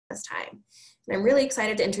this time. And I'm really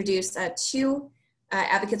excited to introduce two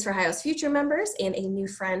Advocates for Ohio's Future members and a new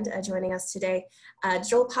friend joining us today.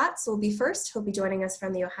 Joel Potts will be first. He'll be joining us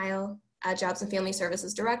from the Ohio Jobs and Family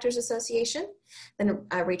Services Directors Association. Then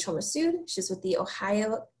Rachel Massoud, she's with the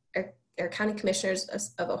Ohio County Commissioners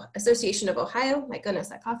of Association of Ohio. My goodness,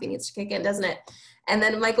 that coffee needs to kick in, doesn't it? And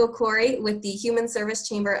then Michael Corey with the Human Service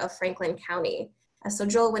Chamber of Franklin County. So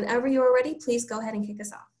Joel, whenever you are ready, please go ahead and kick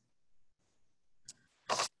us off.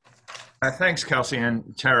 Thanks, Kelsey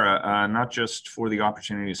and Tara, not just for the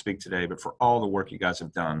opportunity to speak today, but for all the work you guys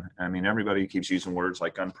have done. I mean, everybody keeps using words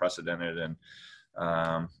like unprecedented and,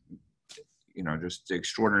 just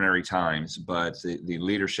extraordinary times, but the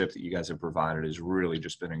leadership that you guys have provided has really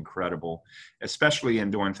just been incredible, especially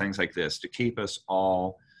in doing things like this to keep us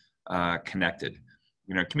all connected.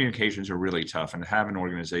 Communications are really tough, and to have an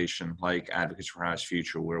organization like Advocates for Ohio's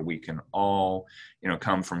Future where we can all,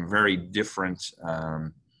 come from very different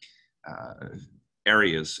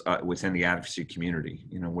areas within the advocacy community,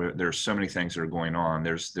 where there's so many things that are going on.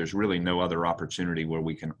 There's really no other opportunity where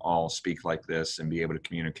we can all speak like this and be able to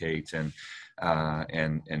communicate and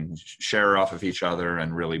share off of each other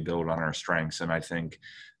and really build on our strengths. And I think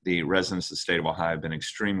the residents of the state of Ohio have been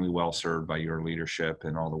extremely well served by your leadership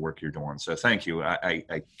and all the work you're doing. So thank you. I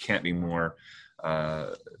can't be more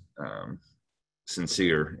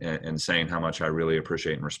sincere in saying how much I really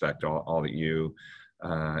appreciate and respect all that you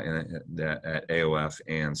at AOF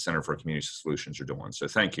and Center for Community Solutions are doing. So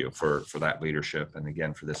thank you for that leadership, and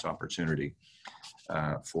again for this opportunity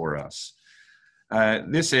for us.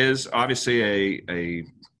 This is obviously a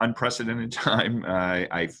unprecedented time.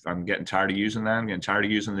 I'm getting tired of using that. I'm getting tired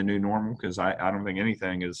of using the new normal because I don't think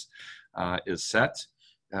anything is set.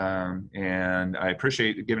 And I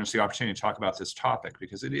appreciate giving us the opportunity to talk about this topic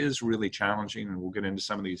because it is really challenging, and we'll get into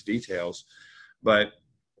some of these details. But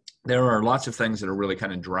there are lots of things that are really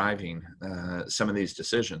kind of driving some of these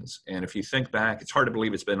decisions. And if you think back, it's hard to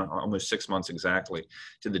believe it's been almost 6 months exactly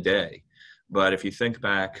to the day. But if you think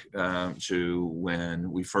back to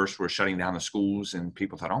when we first were shutting down the schools and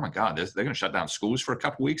people thought, oh my God, they're going to shut down schools for a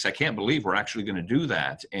couple of weeks. I can't believe we're actually going to do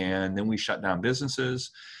that. And then we shut down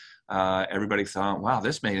businesses. Everybody thought, wow,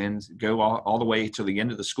 this may go all the way to the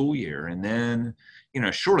end of the school year. And then,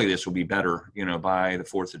 surely this will be better, by the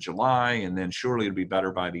 4th of July. And then surely it'll be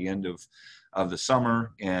better by the end of the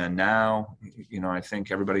summer. And now, I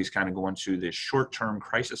think everybody's kind of going to this short-term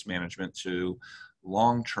crisis management to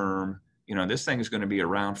long-term, this thing is going to be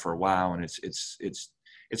around for a while. And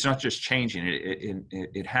it's not just changing,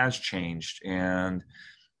 it has changed. And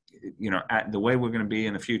the way we're going to be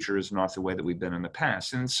in the future is not the way that we've been in the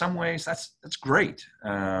past. And in some ways, that's great.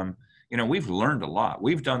 We've learned a lot.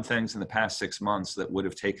 We've done things in the past 6 months that would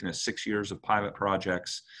have taken us 6 years of pilot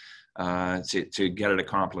projects to get it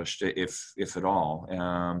accomplished, if at all.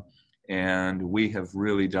 And we have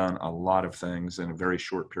really done a lot of things in a very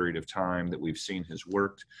short period of time that we've seen has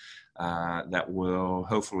worked, that will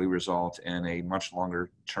hopefully result in a much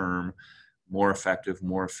longer term, more effective,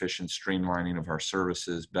 more efficient streamlining of our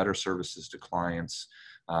services, better services to clients,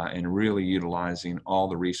 and really utilizing all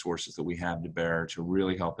the resources that we have to bear to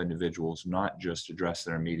really help individuals not just address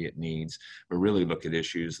their immediate needs, but really look at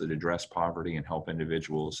issues that address poverty and help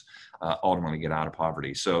individuals ultimately get out of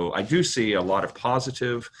poverty. So I do see a lot of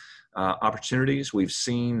positive opportunities. We've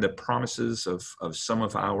seen the promises of some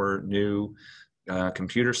of our new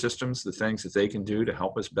computer systems, the things that they can do to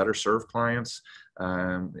help us better serve clients.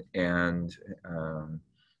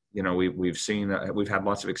 We've seen, we've had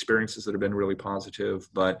lots of experiences that have been really positive,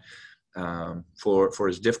 but for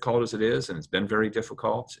as difficult as it is, and it's been very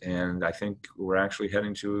difficult, and I think we're actually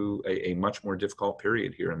heading to a much more difficult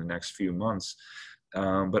period here in the next few months.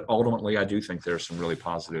 But ultimately, I do think there's some really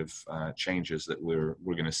positive changes that we're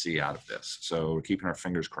going to see out of this. So we're keeping our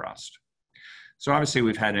fingers crossed. So obviously,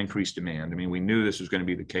 we've had increased demand. I mean, we knew this was going to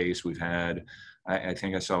be the case. We've had, I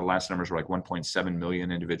think I saw the last numbers were like 1.7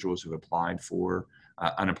 million individuals who've applied for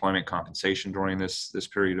unemployment compensation during this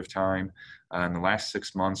period of time. In the last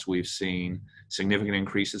 6 months, we've seen significant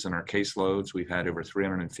increases in our caseloads. We've had over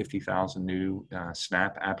 350,000 new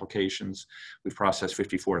SNAP applications. We've processed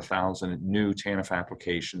 54,000 new TANF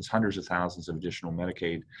applications, hundreds of thousands of additional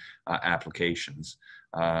Medicaid applications.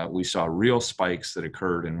 We saw real spikes that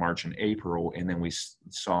occurred in March and April, and then we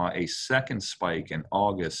saw a second spike in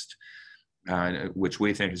August, which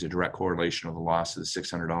we think is a direct correlation of the loss of the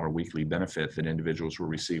 $600 weekly benefit that individuals were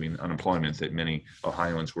receiving, unemployment that many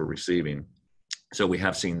Ohioans were receiving. So we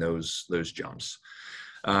have seen those jumps.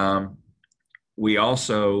 We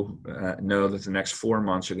also know that the next 4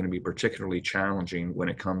 months are going to be particularly challenging when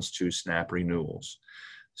it comes to SNAP renewals.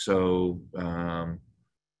 So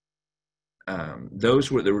those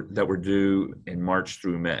that were due in March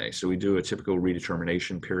through May. So we do a typical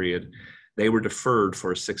redetermination period. They were deferred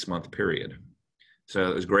for a 6-month period. So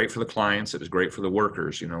it was great for the clients. It was great for the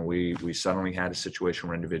workers. You know, we suddenly had a situation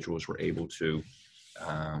where individuals were able to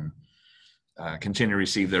continue to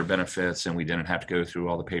receive their benefits, and we didn't have to go through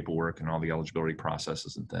all the paperwork and all the eligibility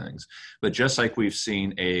processes and things. But just like we've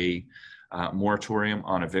seen a moratorium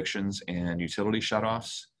on evictions and utility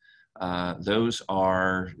shutoffs, those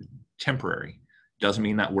are temporary. Doesn't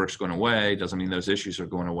mean that work's going away, doesn't mean those issues are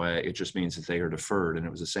going away. It just means that they are deferred. And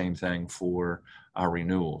it was the same thing for our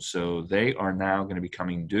renewal. So they are now going to be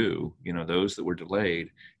coming due, you know, those that were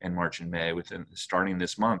delayed in March and May, starting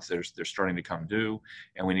this month, they're starting to come due,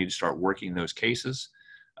 and we need to start working those cases.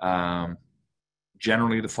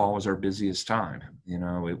 Generally, the fall is our busiest time. You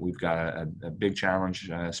know, we've got a big challenge,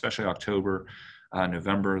 especially October,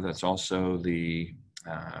 November. That's also the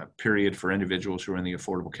period for individuals who are in the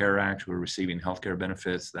Affordable Care Act, who are receiving healthcare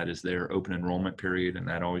benefits. That is their open enrollment period, and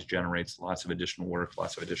that always generates lots of additional work,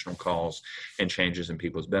 lots of additional calls and changes in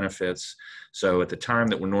people's benefits. So at the time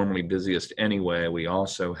that we're normally busiest anyway, we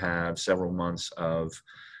also have several months of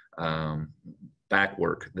back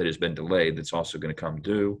work that has been delayed that's also going to come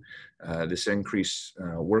due. This increased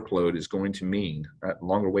workload is going to mean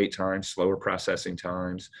longer wait times, slower processing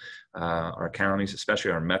times. Our counties,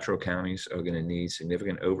 especially our metro counties, are going to need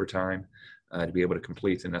significant overtime to be able to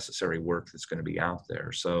complete the necessary work that's going to be out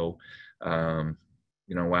there. So,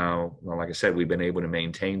 you know, while, like I said, we've been able to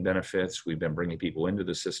maintain benefits, we've been bringing people into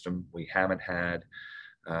the system, we haven't had,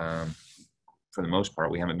 for the most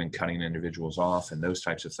part, we haven't been cutting individuals off and those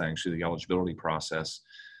types of things through the eligibility process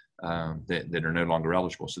that are no longer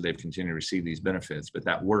eligible. So they've continued to receive these benefits, but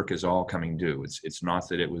that work is all coming due. It's not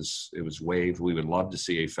that it was waived. We would love to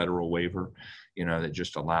see a federal waiver, you know, that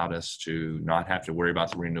just allowed us to not have to worry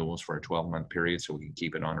about the renewals for a 12-month period, so we can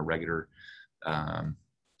keep it on a regular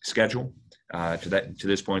schedule. To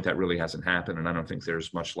this point, that really hasn't happened, and I don't think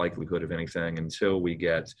there's much likelihood of anything until we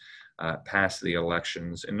get past the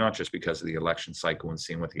elections, and not just because of the election cycle and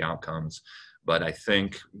seeing what the outcomes, but I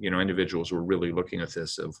think, you know, individuals were really looking at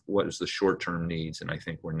this of what is the short-term needs, and I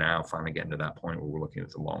think we're now finally getting to that point where we're looking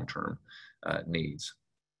at the long-term needs.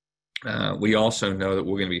 We also know that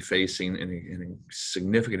we're going to be facing a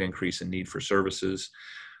significant increase in need for services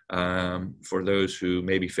for those who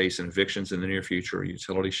may be facing evictions in the near future or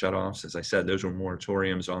utility shutoffs. As I said, those were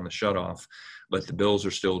moratoriums on the shutoff, but the bills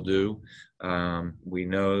are still due. We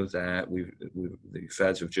know that the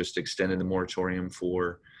feds have just extended the moratorium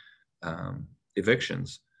for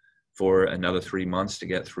evictions for another 3 months to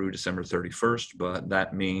get through December 31st, but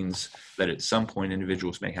that means that at some point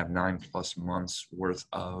individuals may have 9+ months worth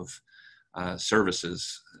of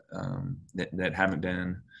services that haven't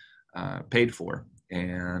been paid for.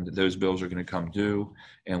 And those bills are going to come due,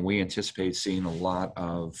 and we anticipate seeing a lot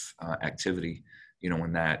of activity, you know,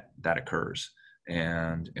 when that occurs,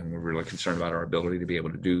 and we're really concerned about our ability to be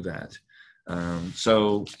able to do that.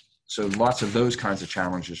 So lots of those kinds of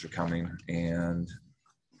challenges are coming, and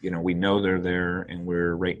you know, we know they're there, and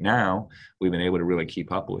right now we've been able to really keep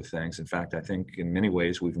up with things. In fact, I think in many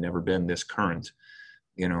ways we've never been this current,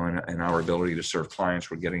 you know, in our ability to serve clients.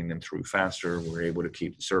 We're getting them through faster. We're able to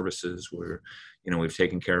keep the services. We've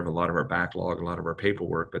taken care of a lot of our backlog, a lot of our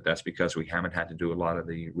paperwork, but that's because we haven't had to do a lot of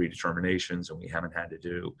the redeterminations, and we haven't had to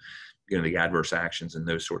do, you know, the adverse actions and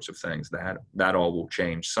those sorts of things. That all will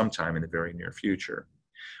change sometime in the very near future.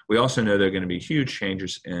 We also know there are going to be huge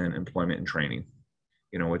changes in employment and training,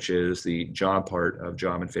 you know, which is the job part of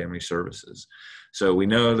Job and Family Services. So we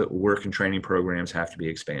know that work and training programs have to be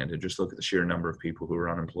expanded. Just look at the sheer number of people who are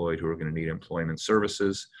unemployed who are going to need employment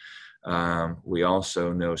services. We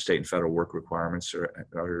also know state and federal work requirements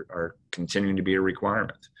are continuing to be a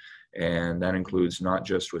requirement. And that includes not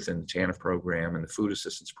just within the TANF program and the food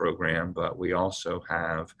assistance program, but we also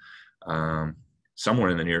have somewhere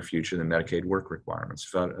in the near future the Medicaid work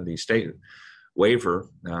requirements. The state waiver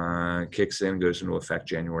kicks in, goes into effect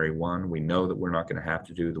January 1. We know that we're not going to have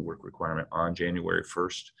to do the work requirement on January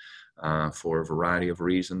 1st for a variety of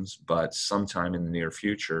reasons, but sometime in the near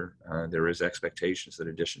future, there is expectations that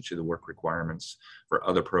in addition to the work requirements for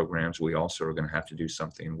other programs, we also are going to have to do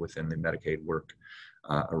something within the Medicaid work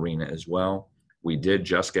arena as well. We did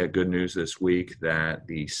just get good news this week that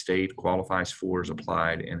the state qualifies for, has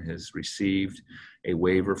applied, and has received a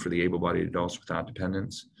waiver for the able-bodied adults without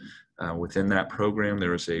dependents. Within that program,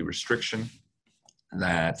 there is a restriction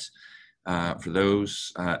that for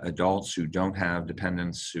those adults who don't have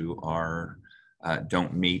dependents, who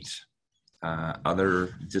don't meet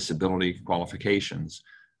other disability qualifications,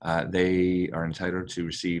 they are entitled to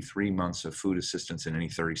receive 3 months of food assistance in any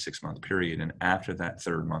 36-month period. And after that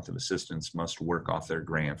third month of assistance, must work off their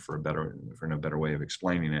grant, for no better way of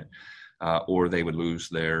explaining it, or they would lose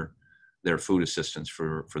their food assistance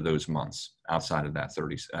for those months outside of that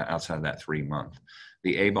 3 month.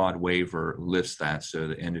 The ABOD waiver lifts that so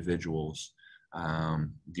that individuals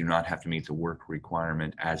do not have to meet the work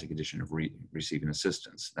requirement as a condition of receiving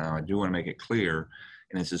assistance. Now, I do want to make it clear,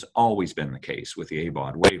 and this has always been the case with the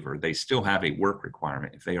ABOD waiver, they still have a work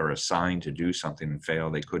requirement. If they are assigned to do something and fail,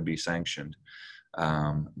 they could be sanctioned,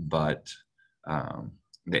 but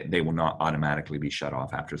they will not automatically be shut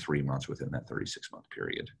off after 3 months within that 36-month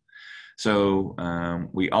period. So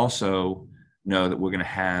we also know that we're going to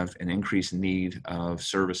have an increased need of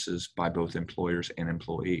services by both employers and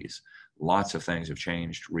employees. Lots of things have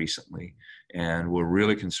changed recently, and we're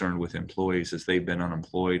really concerned with employees as they've been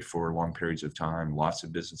unemployed for long periods of time. Lots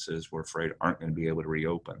of businesses, we're afraid, aren't going to be able to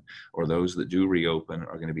reopen, or those that do reopen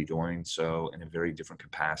are going to be doing so in a very different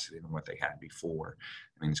capacity than what they had before.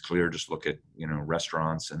 I mean, it's clear, just look at,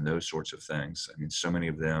 restaurants and those sorts of things. I mean, so many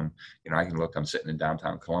of them, I'm sitting in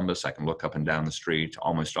downtown Columbus, I can look up and down the street.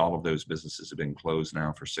 Almost all of those businesses have been closed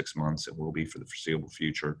now for 6 months and will be for the foreseeable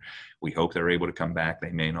future. We hope they're able to come back.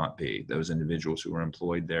 They may not be. Those individuals who are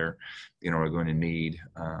employed there, are going to need,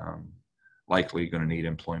 likely going to need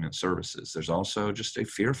employment services. There's also just a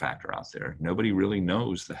fear factor out there. Nobody really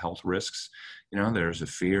knows the health risks. There's a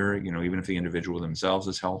fear, even if the individual themselves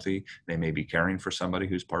is healthy, they may be caring for somebody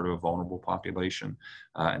who's part of a vulnerable population,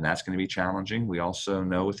 and that's going to be challenging. We also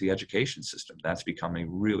know with the education system, that's become a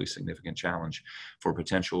really significant challenge for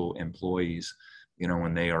potential employees,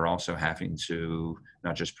 when they are also having to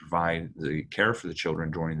not just provide the care for the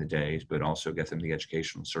children during the days, but also get them the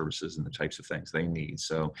educational services and the types of things they need.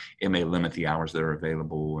 So it may limit the hours that are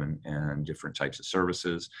available and different types of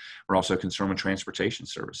services. We're also concerned with transportation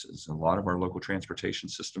services. A lot of our local transportation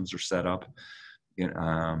systems are set up we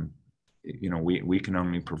can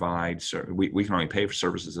only provide, we can only pay for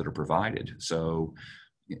services that are provided. So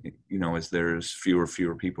as there's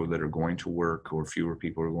fewer people that are going to work, or fewer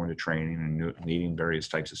people are going to training and needing various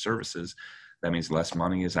types of services, that means less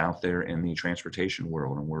money is out there in the transportation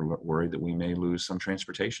world. And we're worried that we may lose some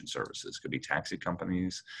transportation services. Could be taxi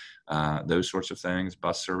companies, those sorts of things,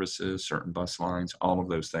 bus services, certain bus lines, all of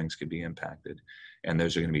those things could be impacted. And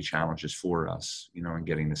those are going to be challenges for us, in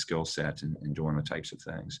getting the skill set and doing the types of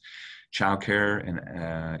things.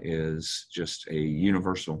 Childcare is just a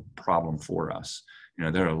universal problem for us.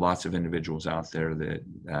 There are lots of individuals out there that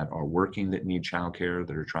are working that need childcare,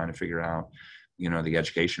 that are trying to figure out, the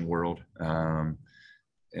education world. A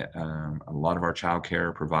lot of our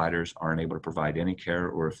childcare providers aren't able to provide any care,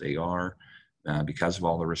 or if they are, because of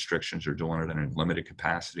all the restrictions, are doing it in a limited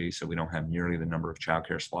capacity. So we don't have nearly the number of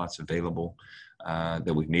childcare slots available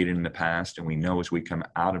that we've needed in the past. And we know as we come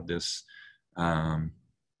out of this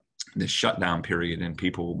shutdown period and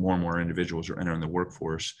more and more individuals are entering the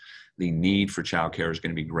workforce, the need for childcare is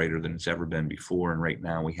going to be greater than it's ever been before. And right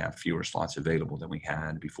now we have fewer slots available than we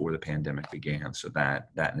had before the pandemic began. So that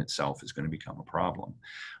in itself is going to become a problem.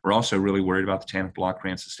 We're also really worried about the TANF block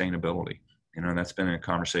grant sustainability. That's been a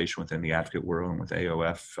conversation within the advocate world and with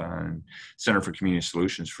AOF and Center for Community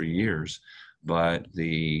Solutions for years. But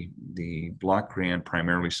the block grant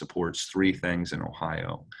primarily supports three things in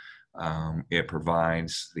Ohio. It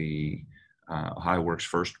provides the Ohio Works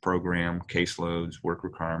First program, caseloads, work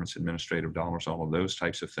requirements, administrative dollars, all of those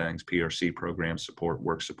types of things, PRC program support,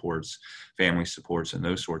 work supports, family supports, and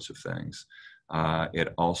those sorts of things.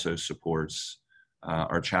 It also supports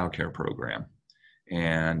our child care program.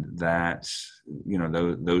 And that's,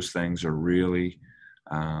 those things are really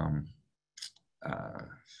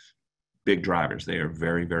big drivers. They are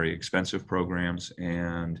very, very expensive programs,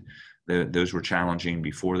 and those were challenging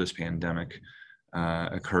before this pandemic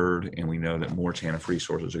occurred, and we know that more TANF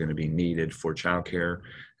resources are going to be needed for childcare.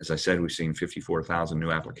 As I said, we've seen 54,000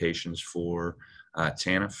 new applications for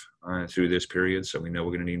TANF through this period, so we know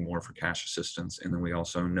we're going to need more for cash assistance. And then we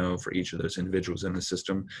also know for each of those individuals in the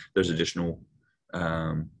system, there's additional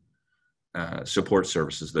support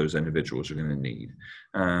services those individuals are going to need.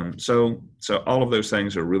 So all of those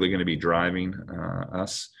things are really going to be driving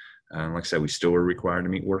us. Like I said, we still are required to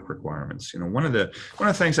meet work requirements. One of the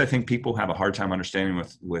things I think people have a hard time understanding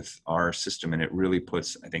with our system, and it really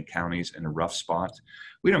puts, I think, counties in a rough spot.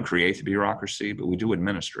 We don't create the bureaucracy, but we do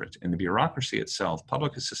administer it. And the bureaucracy itself,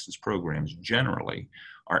 public assistance programs generally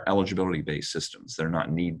are eligibility-based systems. They're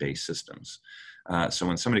not need-based systems. So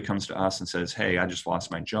when somebody comes to us and says, hey, I just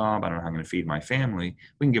lost my job, I don't know how I'm going to feed my family,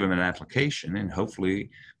 we can give them an application and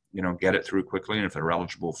hopefully, get it through quickly. And if they're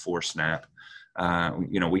eligible for SNAP,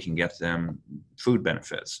 we can get them food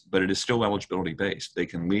benefits, but it is still eligibility based. They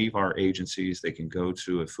can leave our agencies, they can go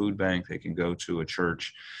to a food bank, they can go to a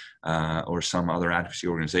church or some other advocacy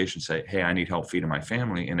organization, say, hey, I need help feeding my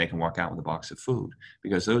family, and they can walk out with a box of food,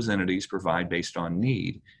 because those entities provide based on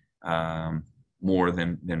need more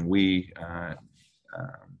than we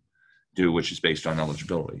do, which is based on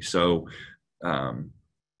eligibility. So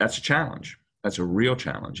that's a challenge. That's a real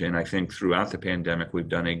challenge. And I think throughout the pandemic, we've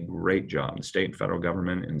done a great job, the state and federal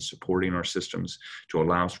government, in supporting our systems to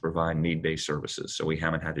allow us to provide need-based services. So we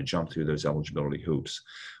haven't had to jump through those eligibility hoops.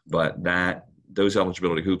 But those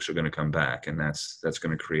eligibility hoops are going to come back, and that's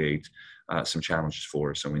going to create some challenges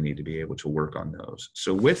for us, and we need to be able to work on those.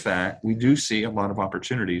 So with that, we do see a lot of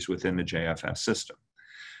opportunities within the JFS system.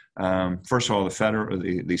 First of all,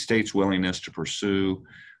 the state's willingness to pursue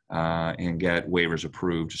and get waivers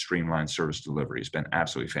approved to streamline service delivery has been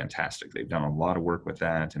absolutely fantastic. They've done a lot of work with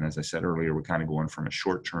that. And as I said earlier, we're kind of going from a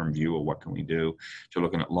short-term view of what can we do to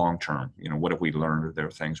looking at long-term. What have we learned? Are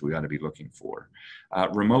there things we ought to be looking for?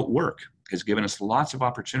 Remote work has given us lots of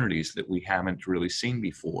opportunities that we haven't really seen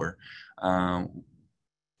before. A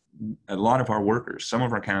lot of our workers, some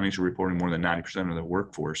of our counties are reporting more than 90% of their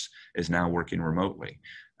workforce is now working remotely.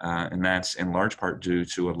 And that's in large part due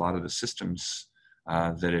to a lot of the systems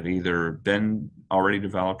that have either been already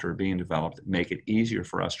developed or being developed that make it easier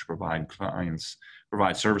for us to provide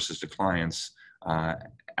services to clients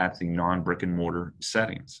at the non-brick and mortar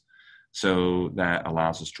settings. So that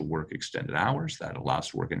allows us to work extended hours, that allows us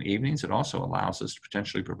to work in evenings. It also allows us to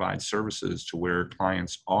potentially provide services to where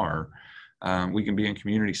clients are. We can be in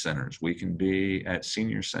community centers, we can be at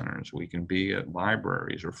senior centers, we can be at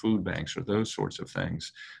libraries or food banks or those sorts of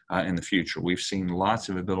things in the future. We've seen lots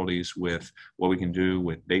of abilities with what we can do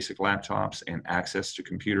with basic laptops and access to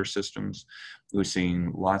computer systems. We've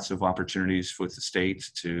seen lots of opportunities with the state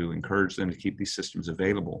to encourage them to keep these systems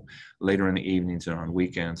available later in the evenings and on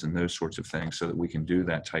weekends and those sorts of things, so that we can do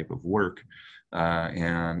that type of work.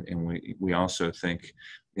 And we also think,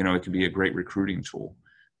 it can be a great recruiting tool.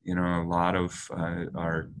 A lot of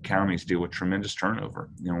our counties deal with tremendous turnover.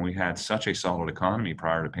 We had such a solid economy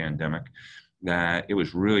prior to pandemic that it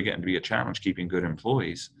was really getting to be a challenge keeping good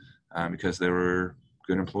employees because there were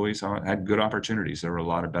good employees had good opportunities. There were a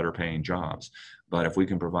lot of better paying jobs. But if we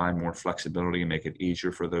can provide more flexibility and make it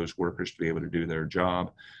easier for those workers to be able to do their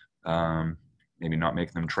job, maybe not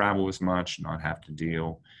make them travel as much, not have to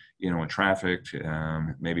deal with traffic,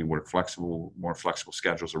 maybe work more flexible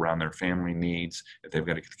schedules around their family needs if they've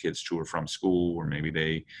got to get the kids to or from school, or maybe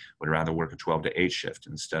they would rather work a 12 to 8 shift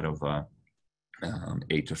instead of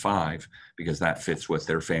 8 to 5, because that fits what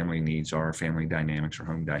their family needs are, family dynamics or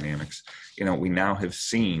home dynamics. We now have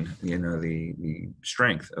seen, the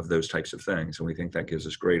strength of those types of things, and we think that gives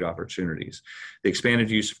us great opportunities. The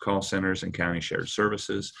expanded use of call centers and county shared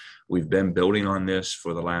services. We've been building on this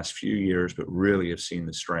for the last few years, but really have seen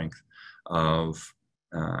the strength of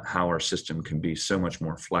how our system can be so much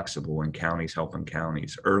more flexible, and counties helping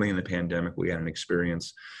counties. Early in the pandemic, we had an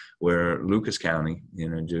experience where Lucas County,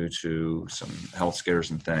 due to some health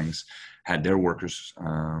scares and things, had their workers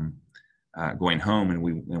going home, and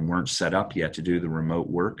we weren't set up yet to do the remote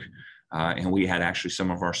work. And we had actually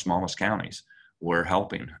some of our smallest counties were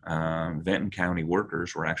helping. Benton County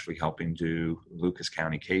workers were actually helping do Lucas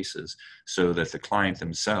County cases, so that the client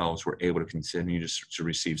themselves were able to continue to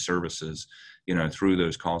receive services, through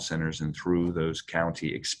those call centers and through those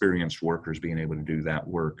county experienced workers being able to do that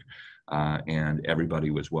work. And everybody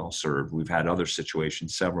was well served. We've had other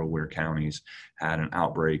situations, several, where counties had an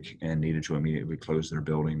outbreak and needed to immediately close their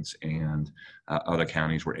buildings, and other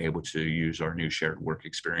counties were able to use our new shared work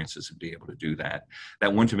experiences and be able to do that.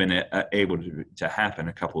 That wouldn't have been able to happen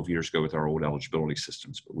a couple of years ago with our old eligibility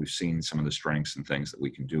systems, but we've seen some of the strengths and things that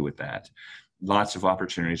we can do with that. Lots of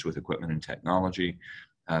opportunities with equipment and technology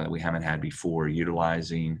that we haven't had before,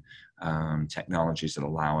 utilizing technologies that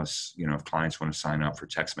allow us, if clients want to sign up for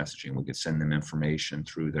text messaging, we can send them information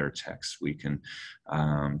through their texts. We can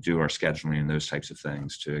do our scheduling and those types of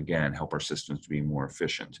things to, again, help our systems to be more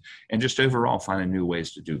efficient, and just overall finding new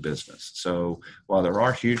ways to do business. So while there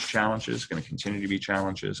are huge challenges, going to continue to be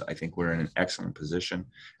challenges, I think we're in an excellent position,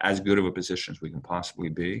 as good of a position as we can possibly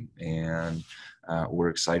be. And we're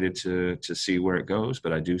excited to see where it goes,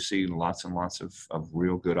 but I do see lots and lots of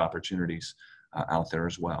real good opportunities out there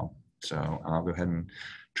as well. So I'll go ahead and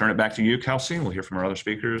turn it back to you, Kelsey, and we'll hear from our other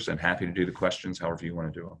speakers, and happy to do the questions however you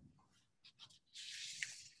want to do them.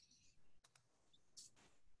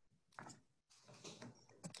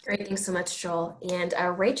 Great, thanks so much, Joel. And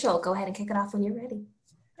Rachel, go ahead and kick it off when you're ready.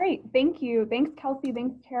 Great, thank you. Thanks, Kelsey.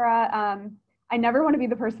 Thanks, Tara. I never want to be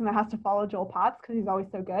the person that has to follow Joel Potts because he's always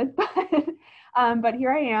so good, but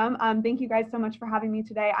here I am. Thank you guys so much for having me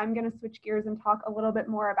today. I'm going to switch gears and talk a little bit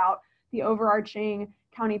more about the overarching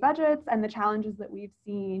county budgets and the challenges that we've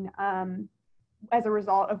seen as a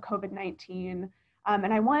result of COVID-19.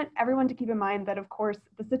 And I want everyone to keep in mind that, of course,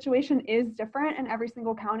 the situation is different in every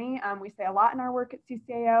single county. We say a lot in our work at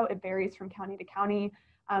CCAO. It varies from county to county.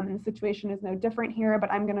 And the situation is no different here, but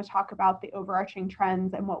I'm going to talk about the overarching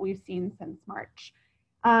trends and what we've seen since March.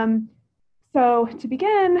 So to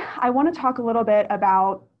begin, I want to talk a little bit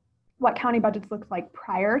about what county budgets looked like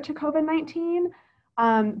prior to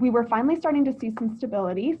COVID-19. We were finally starting to see some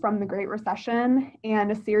stability from the Great Recession and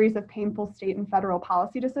a series of painful state and federal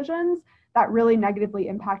policy decisions that really negatively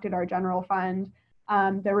impacted our general fund.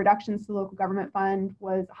 The reductions to the local government fund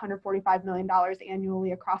was $145 million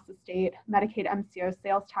annually across the state. Medicaid MCO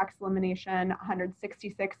sales tax elimination,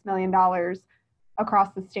 $166 million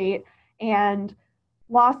across the state. And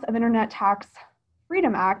loss of Internet Tax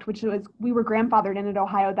Freedom Act, which was, we were grandfathered in at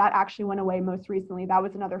Ohio, that actually went away most recently. That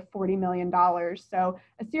was another $40 million. So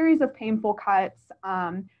a series of painful cuts.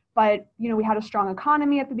 But we had a strong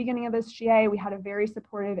economy at the beginning of this GA. We had a very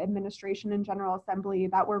supportive administration and General Assembly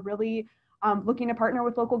that were really looking to partner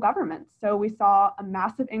with local governments. So we saw a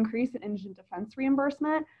massive increase in indigent defense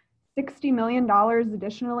reimbursement, $60 million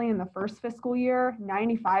additionally in the first fiscal year,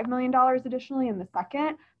 $95 million additionally in the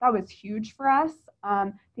second. That was huge for us.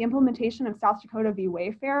 The implementation of South Dakota v.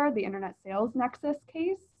 Wayfair, the Internet Sales Nexus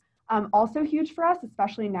case, also huge for us,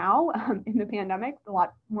 especially now in the pandemic. A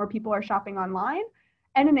lot more people are shopping online.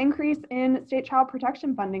 And an increase in state child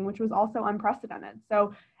protection funding, which was also unprecedented.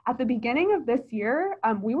 So at the beginning of this year,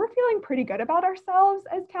 we were feeling pretty good about ourselves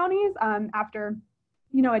as counties after,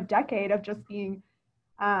 a decade of just being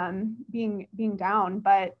down.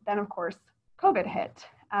 But then, of course, COVID hit.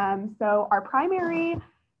 So our primary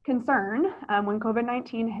concern when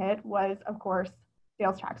COVID-19 hit was, of course,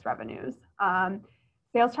 sales tax revenues.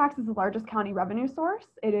 Sales tax is the largest county revenue source.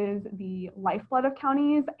 It is the lifeblood of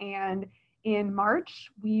counties, and in March,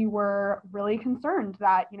 we were really concerned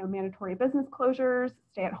that, mandatory business closures,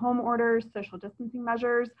 stay-at-home orders, social distancing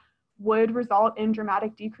measures would result in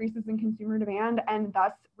dramatic decreases in consumer demand and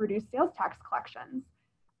thus reduce sales tax collections.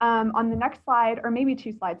 On the next slide, or maybe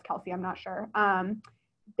two slides, Kelsey, I'm not sure.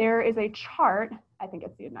 There is a chart, I think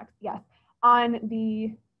it's the next, yes, on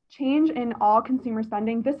the change in all consumer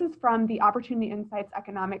spending. This is from the Opportunity Insights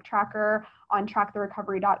Economic Tracker on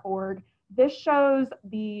tracktherecovery.org. This shows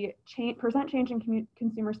the percent change in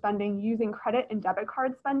consumer spending using credit and debit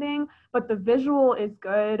card spending, but the visual is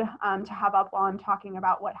good to have up while I'm talking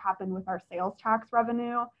about what happened with our sales tax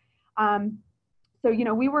revenue. So,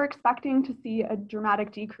 we were expecting to see a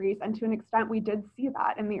dramatic decrease, and to an extent we did see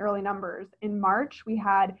that in the early numbers. In March, we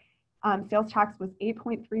had sales tax was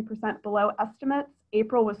 8.3% below estimates.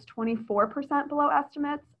 April was 24% below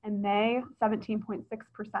estimates, and May 17.6%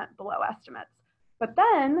 below estimates. But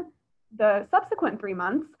then the subsequent 3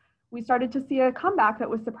 months, we started to see a comeback that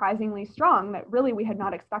was surprisingly strong that really we had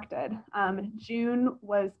not expected. June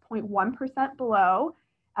was 0.1% below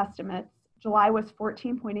estimates. July was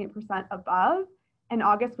 14.8% above, and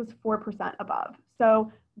August was 4% above.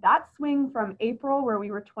 So that swing from April, where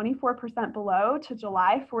we were 24% below, to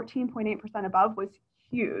July 14.8% above was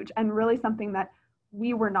huge, and really something that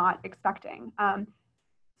we were not expecting.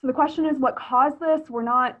 So the question is, what caused this? We're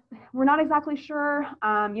not exactly sure.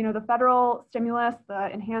 The federal stimulus, the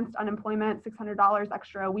enhanced unemployment, $600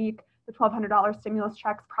 extra a week, the $1,200 stimulus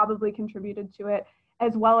checks probably contributed to it,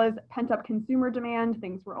 as well as pent-up consumer demand.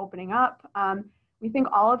 Things were opening up. We think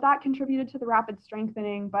all of that contributed to the rapid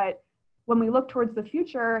strengthening, but when we look towards the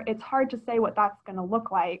future, it's hard to say what that's going to look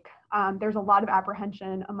like. There's a lot of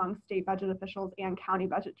apprehension among state budget officials and county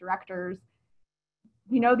budget directors.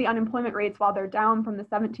 The unemployment rates, while they're down from the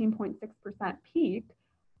 17.6% peak,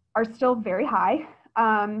 are still very high.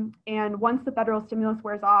 And once the federal stimulus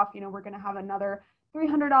wears off, we're going to have another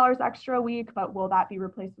 $300 extra a week, but will that be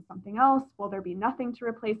replaced with something else? Will there be nothing to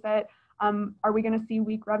replace it? Are we going to see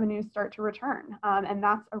weak revenues start to return? And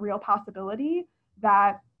that's a real possibility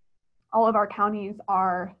that all of our counties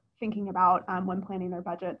are thinking about when planning their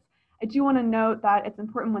budgets. I do want to note that it's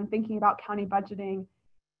important when thinking about county budgeting,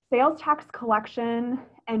 sales tax collection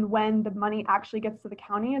and when the money actually gets to the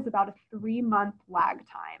county is about a 3-month lag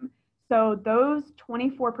time. So those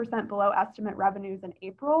 24% below estimate revenues in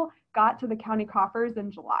April got to the county coffers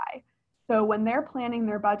in July. So when they're planning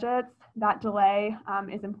their budgets, that delay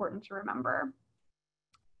is important to remember.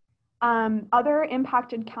 Other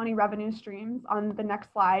impacted county revenue streams, on the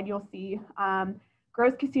next slide, you'll see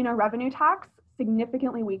gross casino revenue tax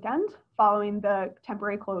significantly weakened following the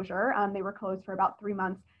temporary closure. They were closed for about 3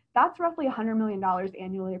 months. That's roughly $100 million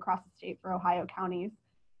annually across the state for Ohio counties.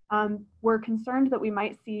 We're concerned that we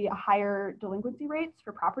might see a higher delinquency rates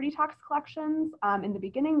for property tax collections. In the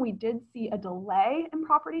beginning, we did see a delay in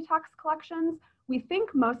property tax collections. We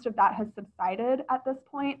think most of that has subsided at this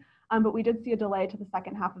point, but we did see a delay to the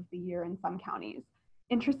second half of the year in some counties.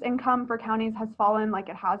 Interest income for counties has fallen like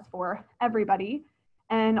it has for everybody.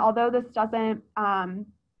 And although this doesn't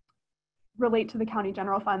relate to the county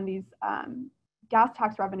general fund, these gas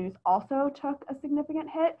tax revenues also took a significant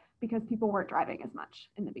hit because people weren't driving as much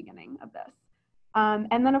in the beginning of this.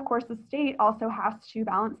 And then of course the state also has to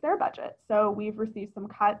balance their budget. So we've received some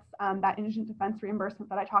cuts. That indigent defense reimbursement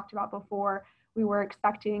that I talked about before, we were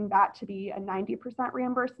expecting that to be a 90%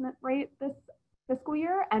 reimbursement rate this fiscal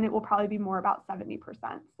year, and it will probably be more about 70%.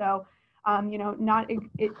 So,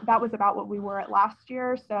 that was about what we were at last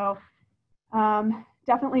year. So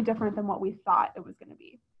definitely different than what we thought it was going to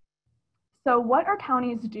be. So what are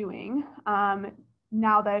counties doing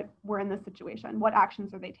now that we're in this situation? What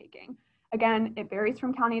actions are they taking? Again, it varies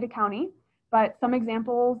from county to county, but some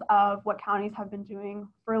examples of what counties have been doing: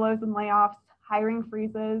 furloughs and layoffs, hiring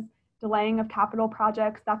freezes, delaying of capital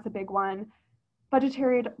projects, that's a big one,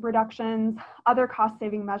 budgetary reductions, other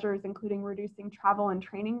cost-saving measures, including reducing travel and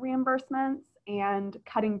training reimbursements and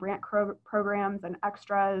cutting grant programs and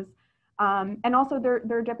extras. And also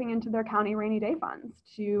they're dipping into their county rainy day funds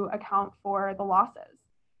to account for the losses.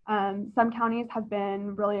 Some counties have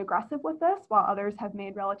been really aggressive with this, while others have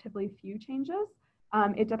made relatively few changes.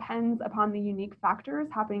 It depends upon the unique factors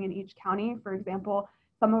happening in each county. For example,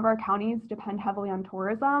 some of our counties depend heavily on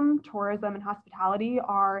tourism. Tourism and hospitality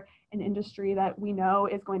are an industry that we know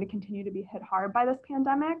is going to continue to be hit hard by this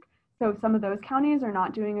pandemic. So some of those counties are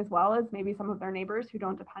not doing as well as maybe some of their neighbors who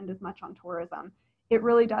don't depend as much on tourism. It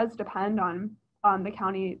really does depend on the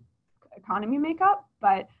county economy makeup,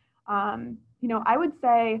 but I would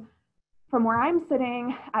say from where I'm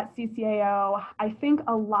sitting at CCAO, I think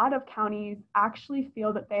a lot of counties actually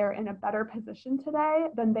feel that they are in a better position today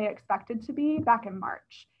than they expected to be back in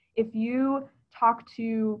March. If you talk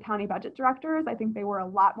to county budget directors, I think they were a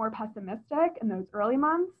lot more pessimistic in those early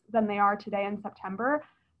months than they are today in September.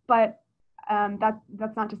 But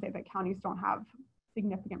that's not to say that counties don't have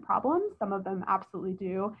significant problems. Some of them absolutely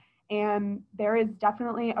do. And there is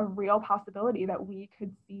definitely a real possibility that we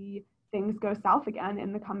could see things go south again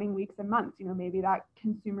in the coming weeks and months. Maybe that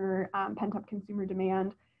pent-up consumer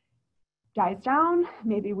demand dies down.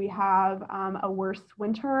 Maybe we have a worse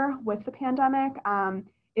winter with the pandemic.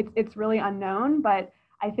 It's really unknown, but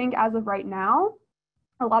I think as of right now,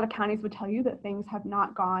 a lot of counties would tell you that things have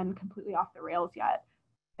not gone completely off the rails yet.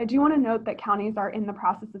 I do want to note that counties are in the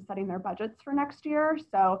process of setting their budgets for next year.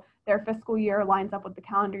 So their fiscal year lines up with the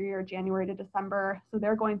calendar year, January to December. So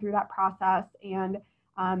they're going through that process. And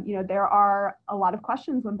there are a lot of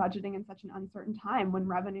questions when budgeting in such an uncertain time, when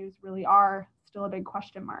revenues really are still a big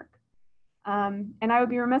question mark. And I would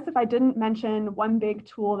be remiss if I didn't mention one big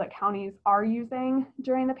tool that counties are using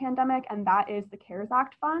during the pandemic, and that is the CARES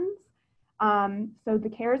Act funds. So the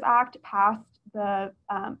CARES Act passed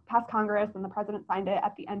Congress, and the president signed it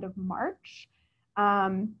at the end of March.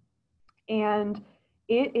 And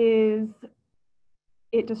it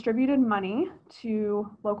distributed money to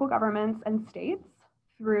local governments and states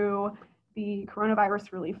through the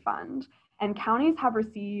Coronavirus Relief Fund. And counties have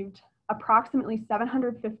received approximately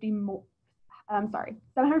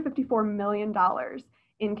 $754 million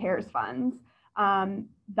in CARES funds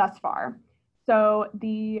thus far. So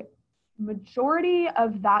the majority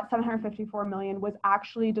of that $754 million was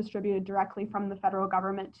actually distributed directly from the federal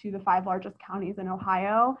government to the 5 largest counties in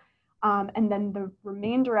Ohio. And then the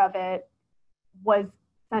remainder of it was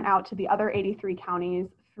sent out to the other 83 counties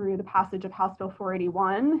through the passage of House Bill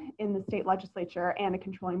 481 in the state legislature and a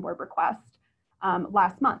controlling board request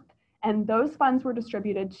last month. And those funds were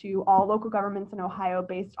distributed to all local governments in Ohio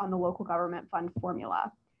based on the local government fund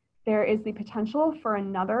formula. There is the potential for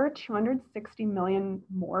another $260 million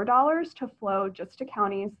more to flow just to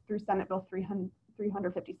counties through Senate Bill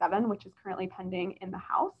 357, which is currently pending in the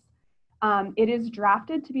House. It is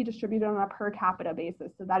drafted to be distributed on a per capita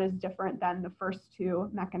basis, so that is different than the first two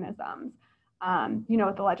mechanisms.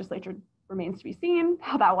 What the legislature remains to be seen,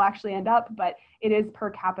 how that will actually end up, but it is per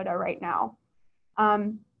capita right now.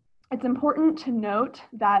 It's important to note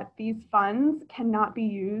that these funds cannot be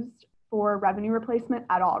used for revenue replacement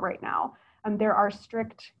at all right now. There are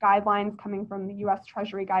strict guidelines coming from the US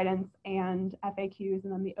Treasury guidance and FAQs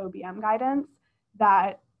and then the OBM guidance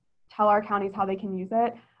that tell our counties how they can use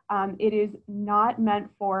it. It is not meant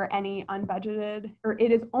for any unbudgeted, or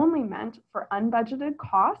it is only meant for unbudgeted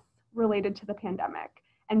costs related to the pandemic,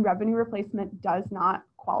 and revenue replacement does not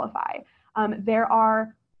qualify. There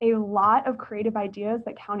are a lot of creative ideas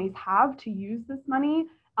that counties have to use this money,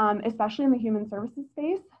 especially in the human services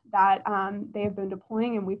space that they have been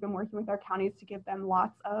deploying, and we've been working with our counties to give them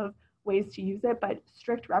lots of ways to use it, but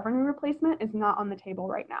strict revenue replacement is not on the table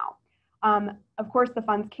right now. Of course, the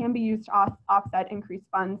funds can be used to offset increased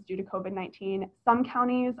funds due to COVID-19. Some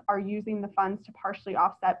counties are using the funds to partially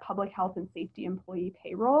offset public health and safety employee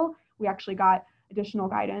payroll. We actually got additional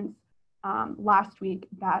guidance last week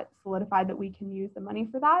that solidified that we can use the money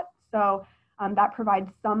for that. So that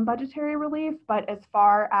provides some budgetary relief, but as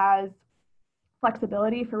far as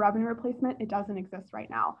flexibility for revenue replacement, it doesn't exist right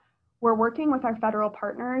now. We're working with our federal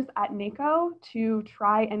partners at NACO to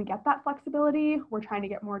try and get that flexibility. We're trying to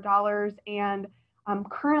get more dollars, and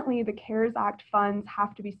currently the CARES Act funds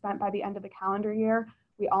have to be spent by the end of the calendar year.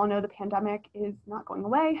 We all know the pandemic is not going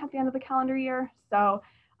away at the end of the calendar year, so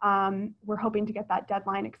we're hoping to get that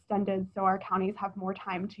deadline extended so our counties have more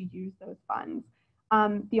time to use those funds.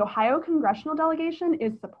 The Ohio congressional delegation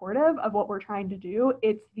is supportive of what we're trying to do.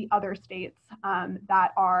 It's the other states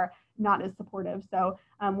that are not as supportive. So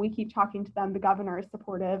we keep talking to them. The governor is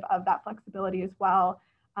supportive of that flexibility as well.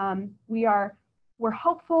 We're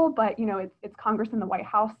hopeful, but it's Congress and the White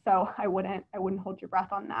House, so I wouldn't hold your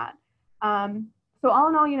breath on that. So all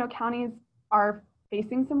in all, counties are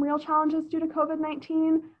facing some real challenges due to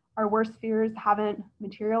COVID-19. Our worst fears haven't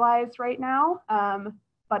materialized right now,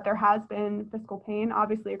 but there has been fiscal pain,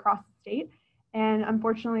 obviously, across the state. And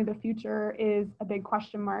unfortunately, the future is a big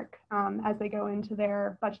question mark as they go into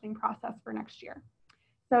their budgeting process for next year.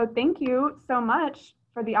 So thank you so much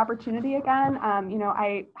for the opportunity again.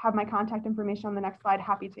 I have my contact information on the next slide.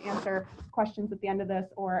 Happy to answer questions at the end of this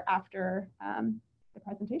or after the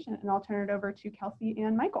presentation. And I'll turn it over to Kelsey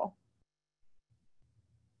and Michael.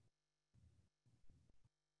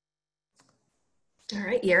 All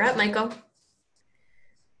right, you're up, Michael.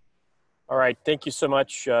 All right, thank you so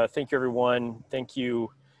much. Thank you, everyone. Thank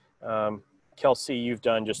you, Kelsey. You've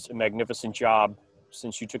done just a magnificent job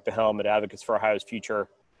since you took the helm at Advocates for Ohio's Future.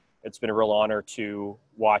 It's been a real honor to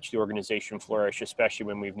watch the organization flourish, especially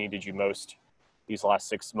when we've needed you most these last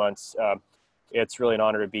 6 months. It's really an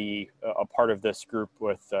honor to be a part of this group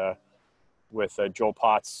with Joel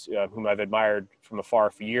Potts, whom I've admired from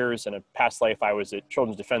afar for years. In a past life, I was at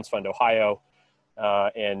Children's Defense Fund Ohio,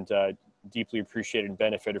 and deeply appreciated and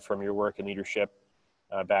benefited from your work and leadership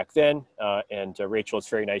back then. And Rachel, it's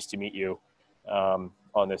very nice to meet you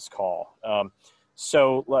on this call.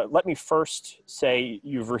 So let me first say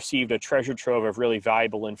you've received a treasure trove of really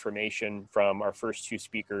valuable information from our first two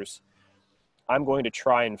speakers. I'm going to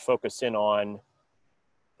try and focus in on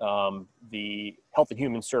the Health and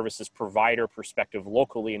Human Services provider perspective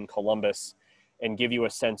locally in Columbus and give you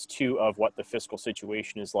a sense too of what the fiscal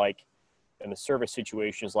situation is like and the service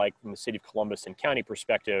situation is like from the city of Columbus and county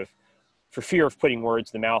perspective. For fear of putting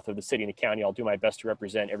words in the mouth of the city and the county, I'll do my best to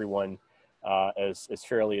represent everyone as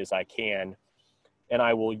fairly as I can. And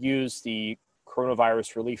I will use the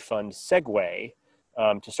Coronavirus Relief Fund segue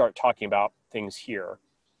to start talking about things here.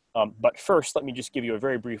 But first, let me just give you a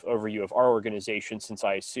very brief overview of our organization, since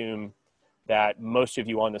I assume that most of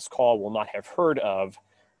you on this call will not have heard of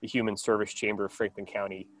the Human Service Chamber of Franklin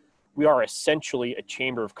County. We are essentially a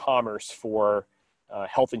chamber of commerce for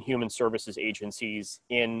health and human services agencies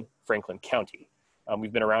in Franklin County.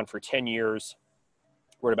 We've been around for 10 years.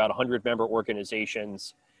 We're at about 100 member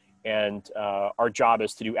organizations, and our job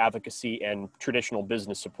is to do advocacy and traditional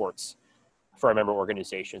business supports for our member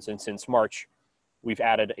organizations. And since March, we've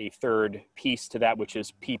added a third piece to that, which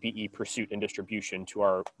is PPE pursuit and distribution to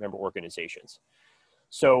our member organizations.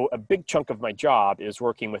 So a big chunk of my job is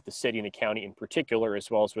working with the city and the county in particular,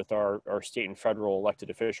 as well as with our state and federal elected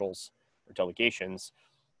officials or delegations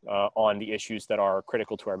on the issues that are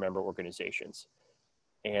critical to our member organizations.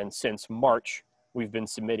 And since March, we've been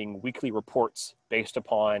submitting weekly reports based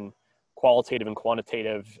upon qualitative and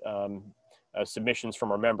quantitative submissions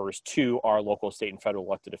from our members to our local, state, and federal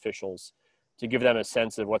elected officials to give them a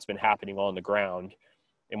sense of what's been happening on the ground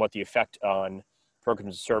and what the effect on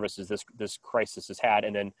programs and services this crisis has had,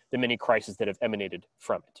 and then the many crises that have emanated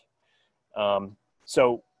from it.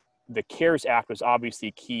 So the CARES Act was obviously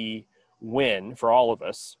a key win for all of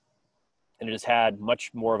us, and it has had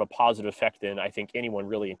much more of a positive effect than I think anyone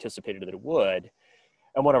really anticipated that it would.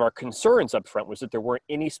 And one of our concerns up front was that there weren't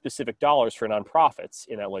any specific dollars for nonprofits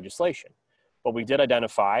in that legislation. But we did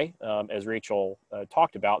identify, as Rachel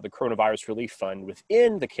talked about, the Coronavirus Relief Fund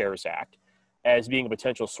within the CARES Act as being a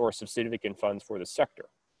potential source of significant funds for the sector.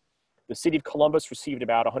 The city of Columbus received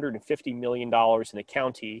about $150 million, and the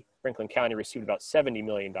county, Franklin County, received about $70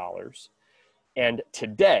 million. And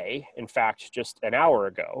today, in fact, just an hour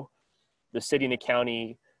ago, the city and the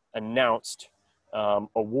county announced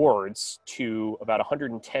awards to about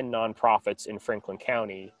 110 nonprofits in Franklin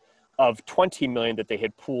County of 20 million that they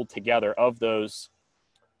had pooled together of those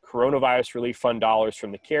coronavirus relief fund dollars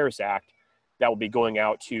from the CARES Act that will be going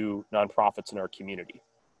out to nonprofits in our community.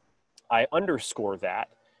 I underscore that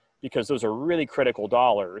because those are really critical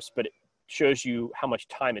dollars, but it shows you how much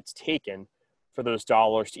time it's taken for those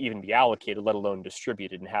dollars to even be allocated, let alone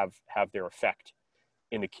distributed and have their effect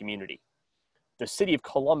in the community. The city of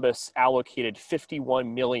Columbus allocated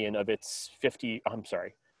 51 million of its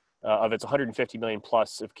 150 million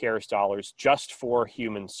plus of CARES dollars just for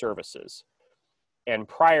human services. And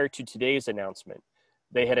prior to today's announcement,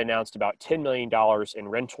 they had announced about $10 million in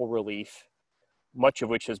rental relief, much of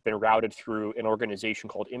which has been routed through an organization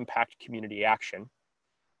called Impact Community Action,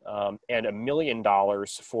 and $1 million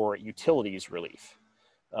for utilities relief.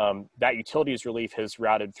 That utilities relief has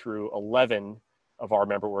routed through 11 of our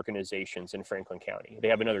member organizations in Franklin County. They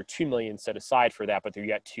have another 2 million set aside for that, but they're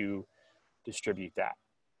yet to distribute that.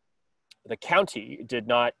 The county did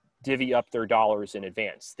not divvy up their dollars in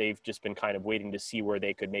advance. They've just been kind of waiting to see where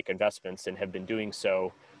they could make investments and have been doing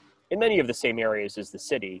so in many of the same areas as the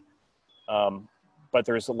city. But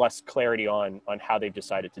there's less clarity on how they've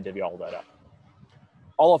decided to divvy all that up.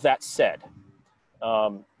 All of that said,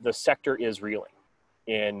 the sector is reeling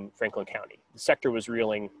in Franklin County. The sector was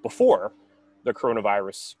reeling before the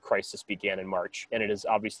coronavirus crisis began in March, and it has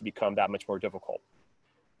obviously become that much more difficult.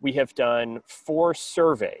 We have done 4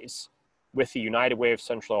 surveys with the United Way of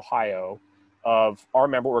Central Ohio of our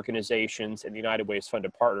member organizations and the United Way's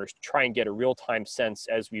funded partners to try and get a real-time sense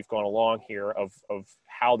as we've gone along here of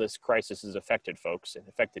how this crisis has affected folks and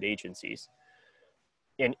affected agencies.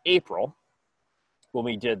 In April, when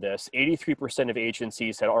we did this, 83% of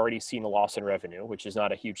agencies had already seen a loss in revenue, which is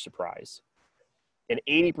not a huge surprise. And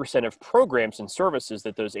 80% of programs and services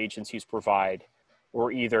that those agencies provide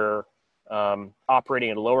were either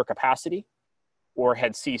operating at a lower capacity or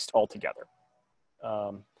had ceased altogether.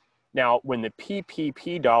 Now, when the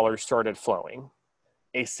PPP dollars started flowing,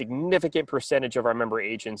 a significant percentage of our member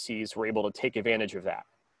agencies were able to take advantage of that.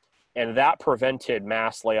 And that prevented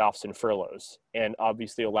mass layoffs and furloughs, and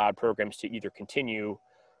obviously allowed programs to either continue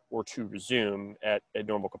or to resume at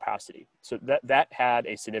normal capacity. So that had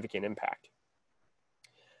a significant impact.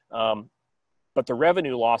 But the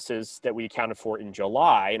revenue losses that we accounted for in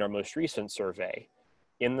July in our most recent survey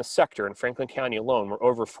in the sector in Franklin County alone were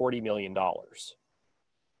over $40 million.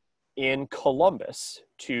 In Columbus,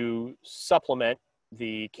 to supplement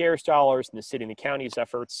the CARES dollars and the city and the county's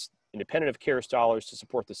efforts, independent of CARES dollars to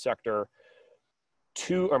support the sector,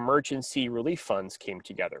 2 emergency relief funds came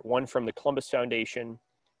together, one from the Columbus Foundation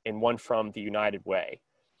and one from the United Way.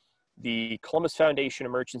 The Columbus Foundation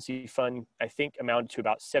Emergency Fund, I think, amounted to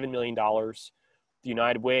about $7 million. The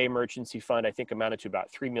United Way Emergency Fund, I think, amounted to about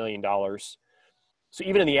 $3 million. So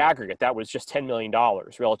even in the aggregate, that was just $10 million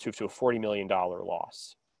relative to a $40 million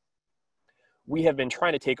loss. We have been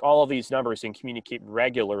trying to take all of these numbers and communicate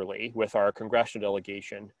regularly with our congressional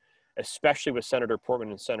delegation, especially with Senator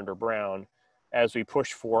Portman and Senator Brown, as we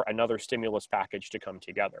push for another stimulus package to come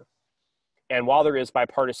together. And while there is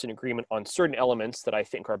bipartisan agreement on certain elements that I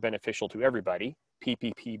think are beneficial to everybody,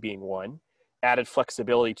 PPP being one, added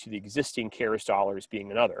flexibility to the existing CARES dollars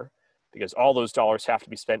being another, because all those dollars have to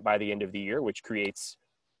be spent by the end of the year, which creates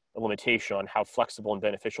a limitation on how flexible and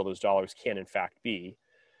beneficial those dollars can in fact be.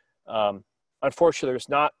 Unfortunately, there's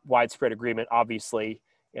not widespread agreement, obviously,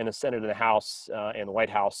 in the Senate and the House and the White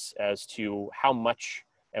House as to how much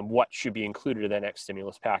and what should be included in the next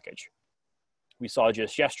stimulus package. We saw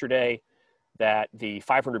just yesterday that the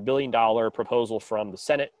 $500 billion proposal from the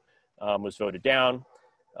Senate was voted down.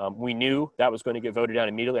 We knew that was going to get voted down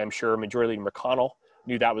immediately. I'm sure Majority Leader McConnell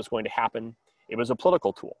knew that was going to happen. It was a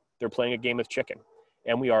political tool. They're playing a game of chicken.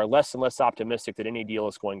 And we are less and less optimistic that any deal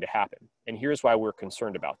is going to happen. And here's why we're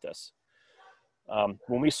concerned about this.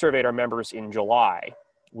 When we surveyed our members in July,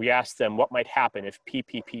 we asked them what might happen if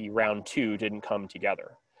PPP round 2 didn't come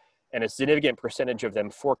together. And a significant percentage of them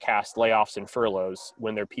forecast layoffs and furloughs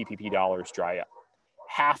when their PPP dollars dry up.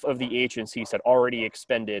 Half of the agencies had already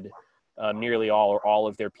expended nearly all or all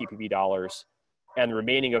of their PPP dollars, and the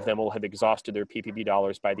remaining of them will have exhausted their PPP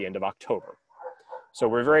dollars by the end of October. So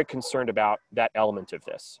we're very concerned about that element of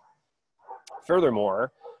this.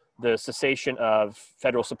 Furthermore, the cessation of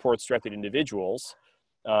federal supports directed to individuals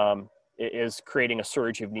is creating a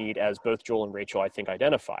surge of need, as both Joel and Rachel, I think,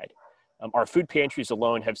 identified. Our food pantries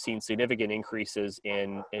alone have seen significant increases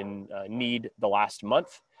in need the last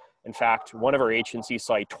month. In fact, one of our agencies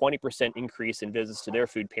saw a 20% increase in visits to their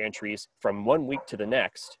food pantries from one week to the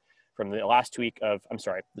next, from the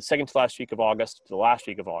second to last week of August to the last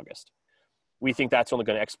week of August. we think that's only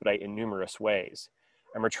going to expedite in numerous ways.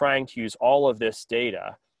 And we're trying to use all of this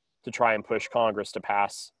data to try and push Congress to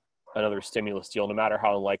pass another stimulus deal, no matter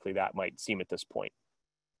how unlikely that might seem at this point.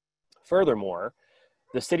 Furthermore,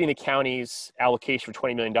 the city and the county's allocation for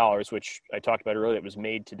 $20 million, which I talked about earlier, that was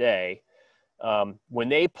made today, when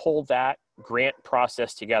they pulled that grant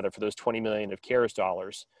process together for those $20 million of CARES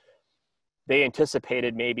dollars, they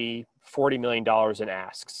anticipated maybe $40 million in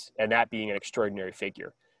asks, and that being an extraordinary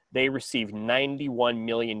figure. They received $91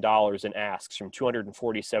 million in asks from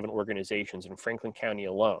 247 organizations in Franklin County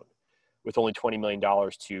alone, with only $20 million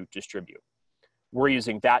to distribute. We're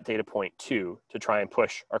using that data point too to try and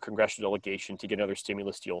push our congressional delegation to get another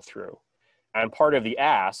stimulus deal through. And part of the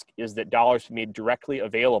ask is that dollars be made directly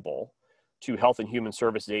available to health and human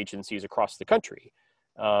services agencies across the country,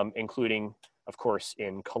 including, of course,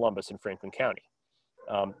 in Columbus and Franklin County.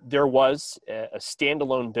 There was a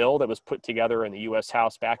standalone bill that was put together in the U.S.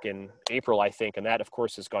 House back in April, I think, and that, of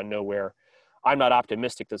course, has gone nowhere. I'm not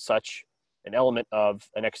optimistic that such an element of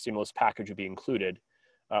an next stimulus package would be included.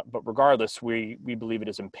 But regardless, we believe it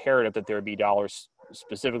is imperative that there be dollars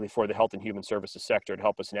specifically for the health and human services sector to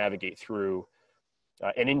help us navigate through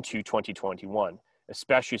and into 2021,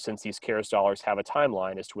 especially since these CARES dollars have a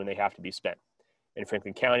timeline as to when they have to be spent. In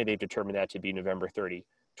Franklin County, they've determined that to be November 30,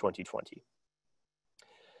 2020.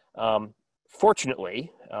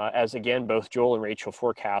 Fortunately, as again, both Joel and Rachel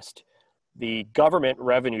forecast, the government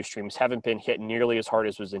revenue streams haven't been hit nearly as hard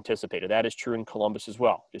as was anticipated. That is true in Columbus as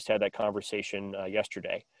well. Just had that conversation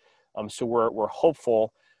yesterday. So we're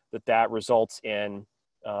hopeful that that results in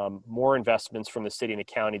more investments from the city and the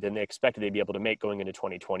county than they expected they'd be able to make going into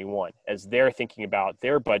 2021. As they're thinking about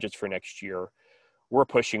their budgets for next year, we're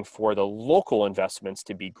pushing for the local investments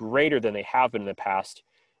to be greater than they have been in the past,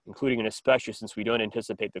 including and especially since we don't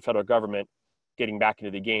anticipate the federal government getting back into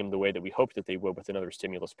the game the way that we hoped that they would with another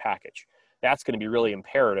stimulus package. That's going to be really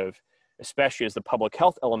imperative, especially as the public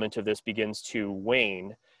health element of this begins to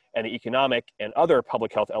wane and the economic and other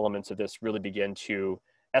public health elements of this really begin to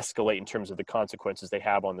escalate in terms of the consequences they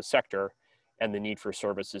have on the sector and the need for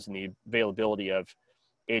services and the availability of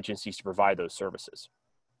agencies to provide those services.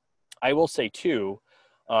 I will say too,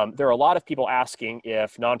 there are a lot of people asking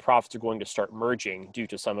if nonprofits are going to start merging due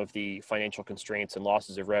to some of the financial constraints and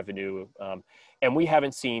losses of revenue. And we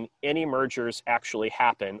haven't seen any mergers actually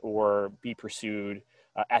happen or be pursued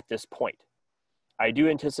at this point. I do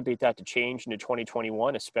anticipate that to change into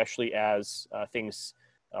 2021, especially as things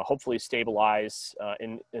hopefully stabilize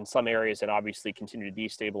in some areas and obviously continue to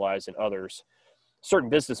destabilize in others. Certain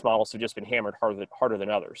business models have just been hammered harder than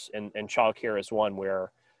others. And childcare is one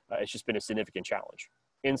where it's just been a significant challenge.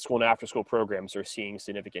 In-school and after-school programs are seeing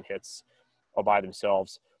significant hits all by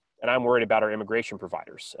themselves. And I'm worried about our immigration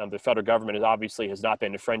providers. The federal government has not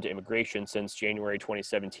been a friend to immigration since January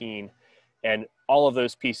 2017. And all of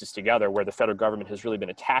those pieces together, where the federal government has really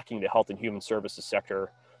been attacking the health and human services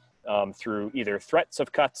sector through either threats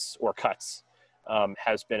of cuts or cuts,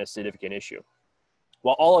 has been a significant issue.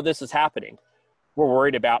 While all of this is happening, we're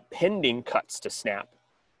worried about pending cuts to SNAP.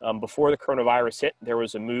 Before the coronavirus hit, there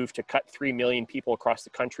was a move to cut 3 million people across the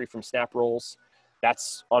country from SNAP rolls.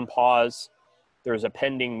 That's on pause. There's a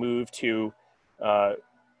pending move to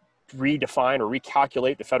redefine or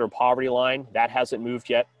recalculate the federal poverty line. That hasn't moved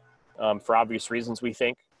yet for obvious reasons, we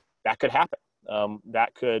think. That could happen.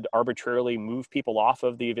 That could arbitrarily move people off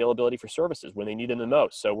of the availability for services when they need them the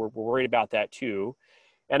most. So we're worried about that too.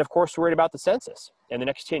 And of course, we're worried about the census and the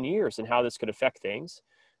next 10 years and how this could affect things.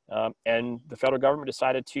 And the federal government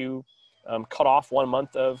decided to cut off 1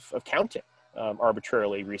 month of counting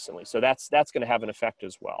arbitrarily recently. So that's going to have an effect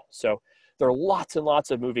as well. So there are lots and lots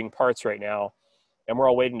of moving parts right now, and we're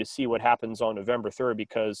all waiting to see what happens on November 3rd,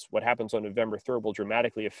 because what happens on November 3rd will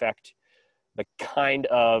dramatically affect the kind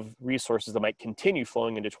of resources that might continue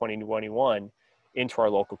flowing into 2021 into our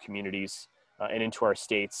local communities and into our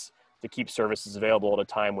states to keep services available at a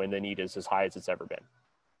time when the need is as high as it's ever been.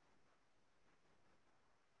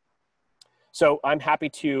 So I'm happy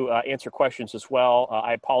to answer questions as well.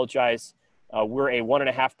 I apologize. We're a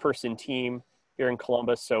 1.5 person team here in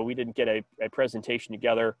Columbus, so we didn't get a presentation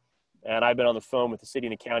together. And I've been on the phone with the city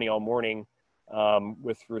and the county all morning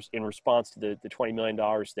in response to the $20 million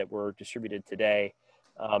that were distributed today.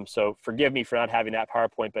 So forgive me for not having that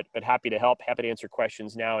PowerPoint, but happy to help, happy to answer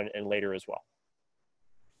questions now and later as well.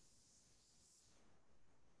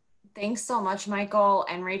 Thanks so much, Michael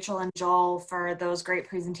and Rachel and Joel, for those great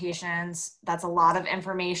presentations. That's a lot of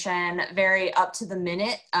information, very up to the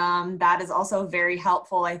minute. That is also very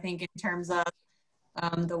helpful, I think, in terms of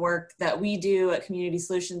the work that we do at Community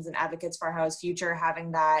Solutions and Advocates for Ohio's Future,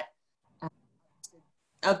 having that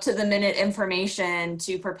up-to-the-minute information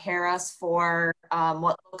to prepare us for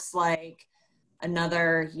what looks like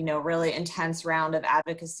another, really intense round of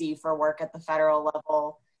advocacy for work at the federal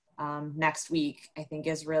level next week. I think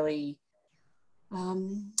is really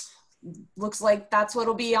looks like that's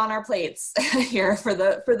what'll be on our plates here for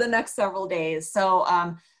the next several days. So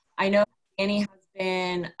I know Annie has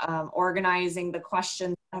been organizing the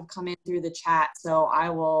questions that have come in through the chat, so I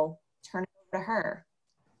will turn it over to her.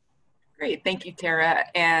 Great, thank you, Tara,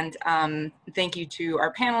 and thank you to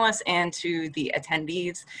our panelists and to the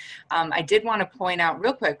attendees. I did want to point out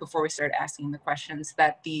real quick before we start asking the questions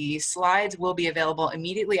that the slides will be available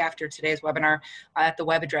immediately after today's webinar at the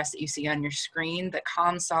web address that you see on your screen, the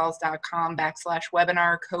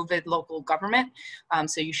comsols.com/webinar COVID local government.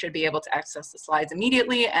 So you should be able to access the slides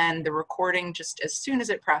immediately and the recording just as soon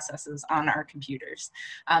as it processes on our computers.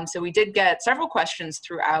 So we did get several questions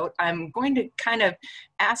throughout. I'm going to kind of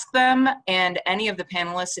ask them, and any of the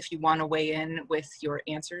panelists, if you want to weigh in with your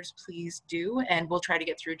answers, please do, and we'll try to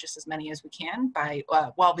get through just as many as we can by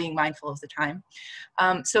while being mindful of the time.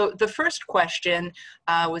 So the first question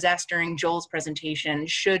was asked during Joel's presentation: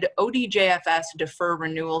 should ODJFS defer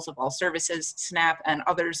renewals of all services, SNAP and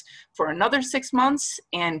others, for another 6 months?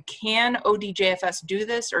 And can ODJFS do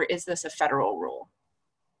this, or is this a federal rule?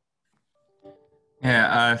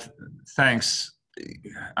 Yeah, thanks.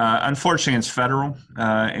 Unfortunately, it's federal,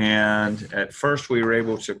 and at first we were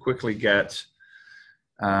able to quickly get,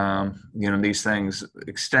 these things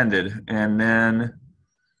extended, and then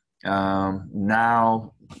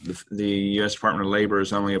now the U.S. Department of Labor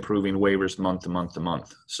is only approving waivers month to month to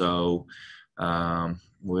month. So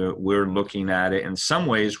we're looking at it. In some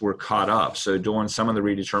ways, we're caught up. So doing some of the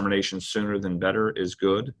redeterminations sooner than better is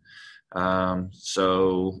good.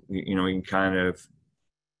 So we can kind of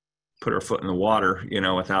put our foot in the water,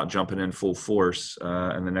 without jumping in full force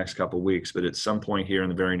in the next couple of weeks. But at some point here in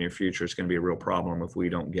the very near future, it's going to be a real problem if we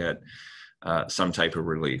don't get some type of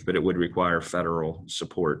relief. But it would require federal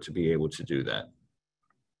support to be able to do that.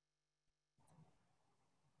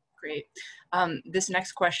 Great. This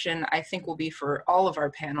next question, I think, will be for all of our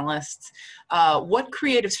panelists. What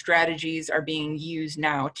creative strategies are being used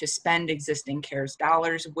now to spend existing CARES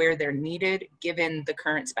dollars where they're needed, given the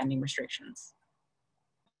current spending restrictions?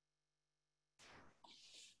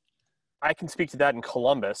 I can speak to that in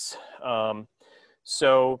Columbus.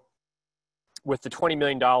 So with the $20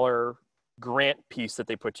 million grant piece that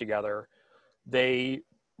they put together, they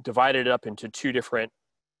divided it up into two different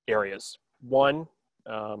areas. One,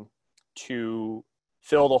 to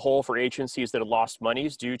fill the hole for agencies that had lost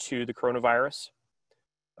monies due to the coronavirus,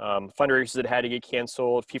 fundraisers that had to get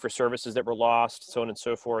canceled, fee-for-services that were lost, so on and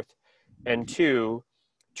so forth. And two,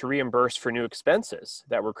 to reimburse for new expenses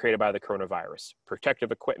that were created by the coronavirus,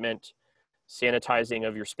 protective equipment, sanitizing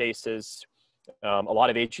of your spaces. A lot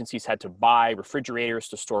of agencies had to buy refrigerators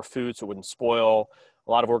to store food so it wouldn't spoil.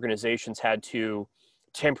 A lot of organizations had to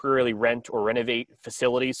temporarily rent or renovate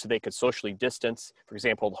facilities so they could socially distance. For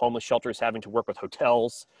example, the homeless shelters having to work with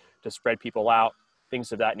hotels to spread people out,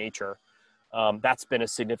 things of that nature. That's been a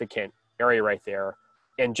significant area right there.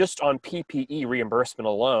 And just on PPE reimbursement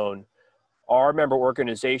alone, our member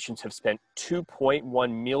organizations have spent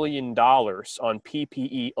 $2.1 million on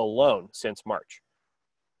PPE alone since March.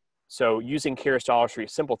 So using CARES dollars for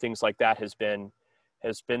simple things like that has been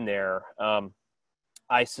there.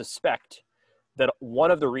 I suspect that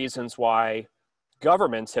one of the reasons why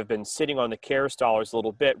governments have been sitting on the CARES dollars a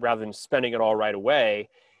little bit rather than spending it all right away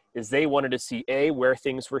is they wanted to see A, where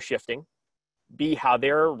things were shifting, B, how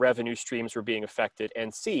their revenue streams were being affected,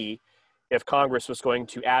 and C, if Congress was going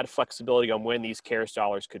to add flexibility on when these CARES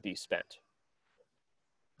dollars could be spent.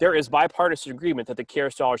 There is bipartisan agreement that the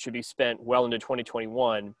CARES dollars should be spent well into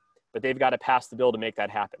 2021, but they've got to pass the bill to make that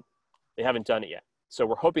happen. They haven't done it yet. So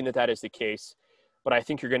we're hoping that that is the case, but I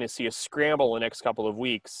think you're going to see a scramble in the next couple of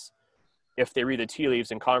weeks if they read the tea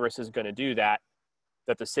leaves and Congress isn't going to do that,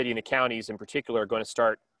 that the city and the counties in particular are going to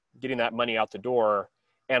start getting that money out the door,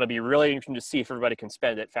 and it'll be really interesting to see if everybody can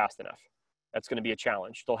spend it fast enough. That's going to be a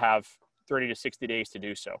challenge. They'll have 30 to 60 days to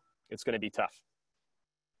do so. It's going to be tough.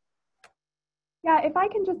 Yeah, if I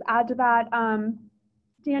can just add to that,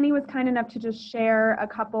 Danny was kind enough to just share a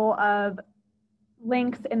couple of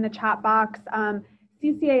links in the chat box.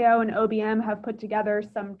 CCAO and OBM have put together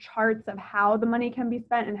some charts of how the money can be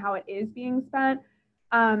spent and how it is being spent.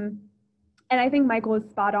 And I think Michael is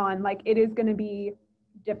spot on. Like, it is going to be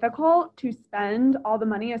difficult to spend all the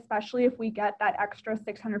money, especially if we get that extra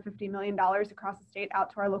 $650 million across the state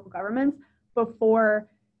out to our local governments before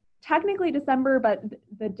technically December, but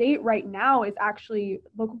the date right now is actually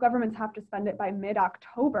local governments have to spend it by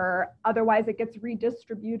mid-October. Otherwise it gets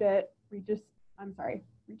redistributed I'm sorry,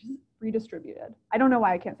 redistributed. I don't know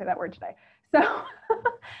why I can't say that word today. So,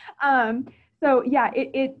 so yeah,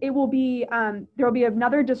 it will be, there will be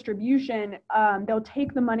another distribution. They'll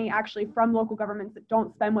take the money actually from local governments that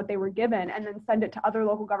don't spend what they were given and then send it to other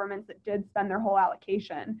local governments that did spend their whole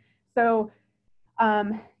allocation. So,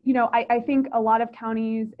 you know, I think a lot of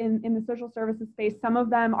counties in the social services space, some of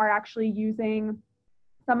them are actually using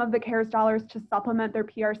some of the CARES dollars to supplement their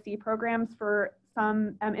PRC programs for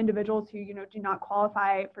some individuals who, you know, do not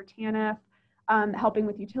qualify for TANF, helping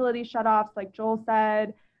with utility shutoffs, like Joel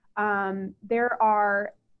said. I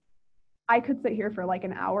could sit here for like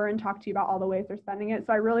an hour and talk to you about all the ways they're spending it.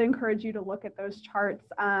 So I really encourage you to look at those charts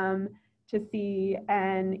to see.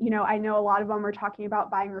 And, you know, I know a lot of them are talking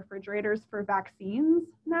about buying refrigerators for vaccines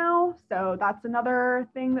now. So that's another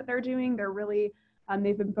thing that they're doing. They're really,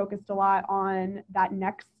 they've been focused a lot on that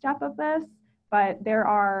next step of this, but there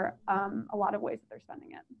are a lot of ways that they're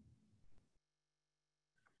spending it.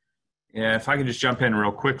 Yeah, if I could just jump in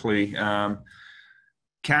real quickly.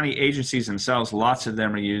 County agencies themselves, lots of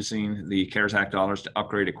them are using the CARES Act dollars to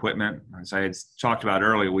upgrade equipment. As I had talked about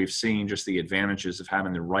earlier, we've seen just the advantages of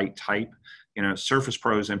having the right type. You know, Surface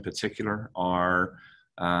Pros in particular are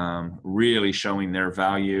really showing their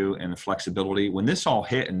value and the flexibility. When this all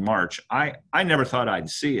hit in March, I never thought I'd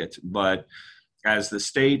see it, but as the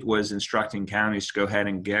state was instructing counties to go ahead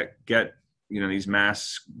and get you know, these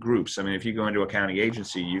mass groups. I mean, if you go into a county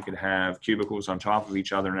agency, you could have cubicles on top of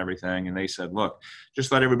each other and everything. And they said, look,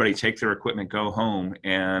 just let everybody take their equipment, go home.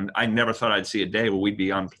 And I never thought I'd see a day where we'd be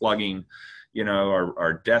unplugging, you know,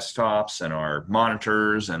 our desktops and our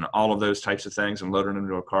monitors and all of those types of things and loading them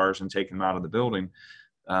into our cars and taking them out of the building.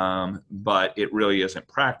 But it really isn't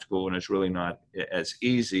practical, and it's really not as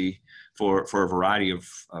easy for a variety of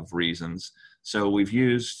reasons. So we've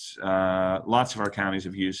used, lots of our counties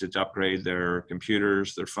have used it to upgrade their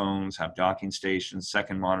computers, their phones, have docking stations,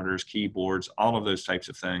 second monitors, keyboards, all of those types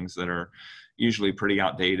of things that are usually pretty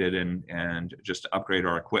outdated, and just to upgrade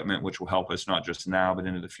our equipment, which will help us not just now, but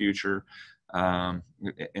into the future.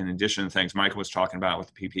 In addition to things Michael was talking about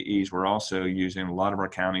with the PPEs, we're also using, a lot of our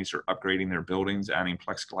counties are upgrading their buildings, adding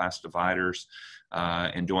plexiglass dividers,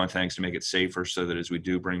 and doing things to make it safer so that as we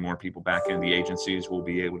do bring more people back into the agencies, we'll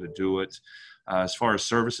be able to do it. As far as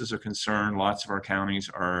services are concerned, lots of our counties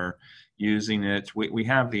are using it. We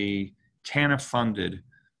have the TANF-funded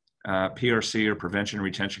PRC, or Prevention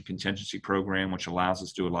Retention Contingency Program, which allows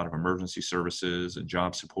us to do a lot of emergency services and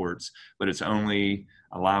job supports, but it's only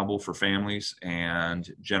allowable for families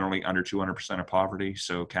and generally under 200% of poverty.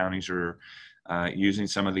 So counties are using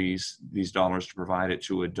some of these dollars to provide it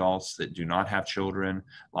to adults that do not have children,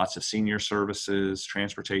 lots of senior services,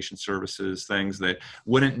 transportation services, things that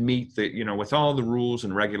wouldn't meet the, you know, with all the rules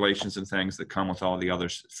and regulations and things that come with all the other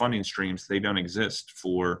funding streams, they don't exist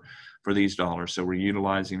for these dollars. So we're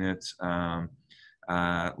utilizing it.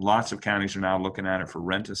 Lots of counties are now looking at it for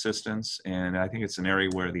rent assistance. And I think it's an area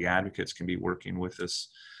where the advocates can be working with us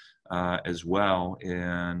as well.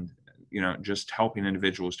 And, you know, just helping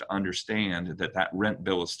individuals to understand that that rent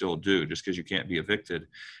bill is still due just because you can't be evicted.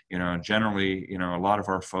 You know, generally, you know, a lot of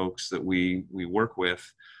our folks that we work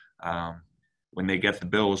with, when they get the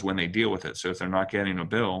bill is when they deal with it. So if they're not getting a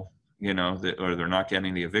bill, you know, or they're not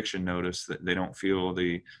getting the eviction notice, that they don't feel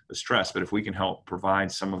the stress. But if we can help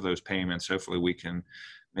provide some of those payments, hopefully we can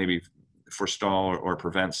maybe forestall or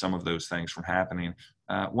prevent some of those things from happening.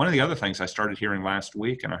 One of the other things I started hearing last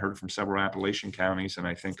week, and I heard from several Appalachian counties, and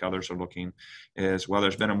I think others are looking, is, well,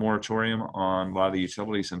 there's been a moratorium on a lot of the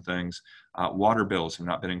utilities and things. Water bills have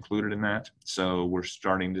not been included in that. So we're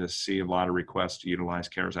starting to see a lot of requests to utilize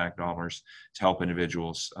CARES Act dollars to help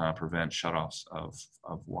individuals prevent shutoffs of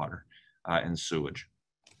water and sewage.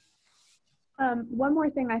 One more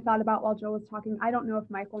thing I thought about while Joe was talking, I don't know if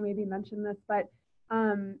Michael maybe mentioned this, but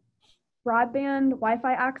broadband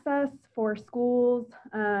Wi-Fi access for schools.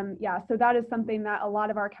 Yeah, so that is something that a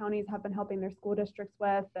lot of our counties have been helping their school districts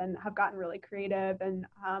with and have gotten really creative, and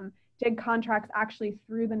did contracts actually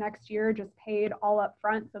through the next year, just paid all up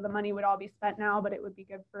front. So the money would all be spent now, but it would be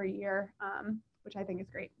good for a year, which I think is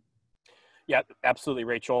great. Yeah, absolutely,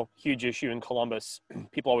 Rachel. Huge issue in Columbus.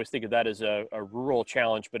 People always think of that as a rural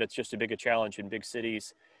challenge, but it's just as big a challenge in big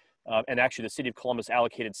cities. And actually, the city of Columbus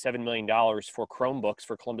allocated $7 million for Chromebooks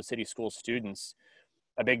for Columbus City School students.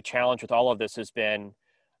 A big challenge with all of this has been,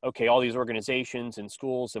 okay, all these organizations and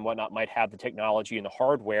schools and whatnot might have the technology and the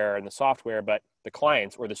hardware and the software, but the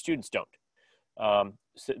clients or the students don't.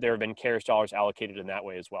 So there have been CARES dollars allocated in that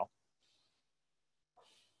way as well.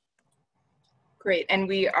 Great, and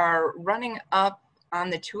we are running up on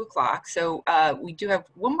the 2 o'clock. So we do have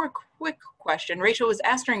one more quick question. Rachel was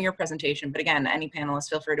asked during your presentation, but again, any panelists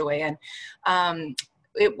feel free to weigh in.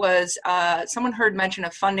 It was, someone heard mention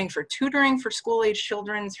of funding for tutoring for school-age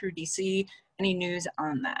children through DC. Any news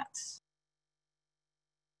on that?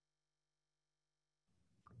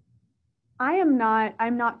 I'm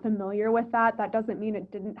not familiar with that. That doesn't mean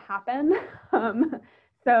it didn't happen.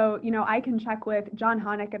 So, you know, I can check with John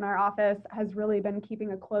Honick in our office, has really been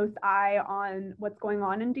keeping a close eye on what's going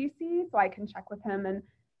on in DC. So I can check with him and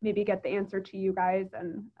maybe get the answer to you guys,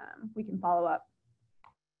 and we can follow up.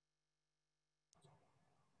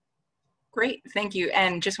 Great, thank you.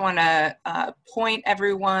 And just want to point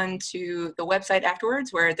everyone to the website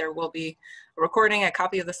afterwards, where there will be a recording, a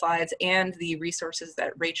copy of the slides, and the resources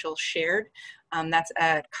that Rachel shared. That's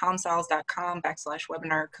at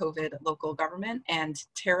comsals.com/webinar COVID local government. And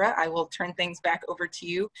Tara, I will turn things back over to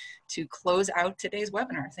you to close out today's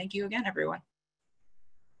webinar. Thank you again, everyone.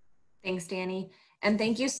 Thanks, Danny. And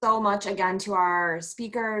thank you so much again to our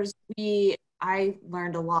speakers. I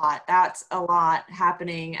learned a lot. That's a lot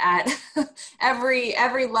happening at every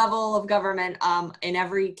level of government in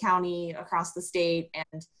every county across the state,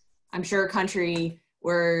 and I'm sure country.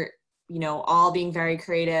 We're, you know, all being very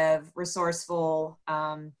creative, resourceful,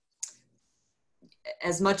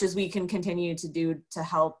 as much as we can continue to do to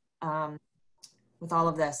help with all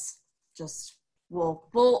of this. Just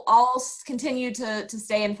we'll all continue to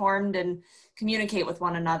stay informed and communicate with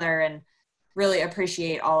one another, and really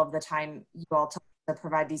appreciate all of the time you all took to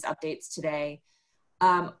provide these updates today.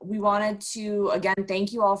 We wanted to, again,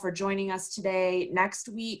 thank you all for joining us today. Next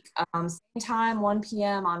week, same time, 1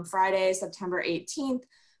 p.m. on Friday, September 18th,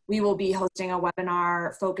 we will be hosting a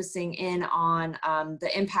webinar focusing in on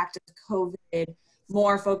the impact of COVID,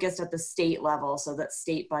 more focused at the state level, so that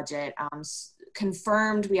state budget.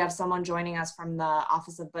 Confirmed, we have someone joining us from the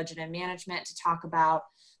Office of Budget and Management to talk about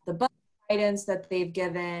the budget guidance that they've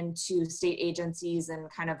given to state agencies and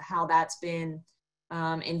kind of how that's been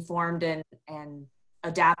informed and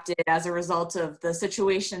adapted as a result of the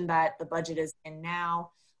situation that the budget is in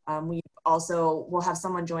now. We also will have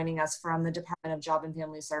someone joining us from the Department of Job and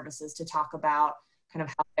Family Services to talk about kind of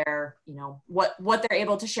how they're, you know, what they're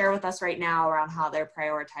able to share with us right now around how they're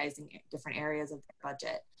prioritizing different areas of their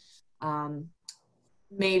budget.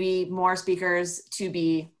 Maybe more speakers to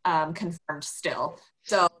be confirmed still.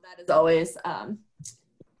 So that is always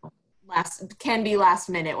can be last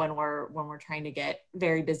minute when we're trying to get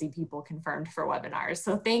very busy people confirmed for webinars.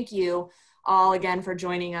 So thank you all again for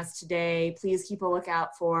joining us today. Please keep a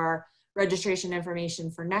lookout for registration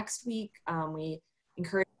information for next week. We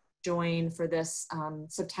encourage you to join for this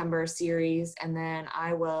September series, and then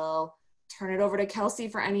I will turn it over to Kelsey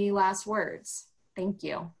for any last words. Thank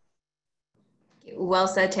you. Well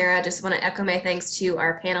said, Tara. Just want to echo my thanks to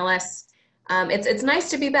our panelists. It's nice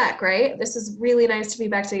to be back, right? This is really nice to be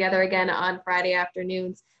back together again on Friday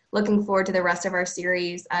afternoons. Looking forward to the rest of our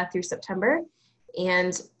series through September.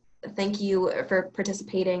 And thank you for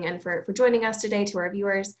participating and for joining us today, to our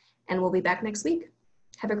viewers. And we'll be back next week.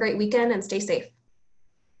 Have a great weekend and stay safe.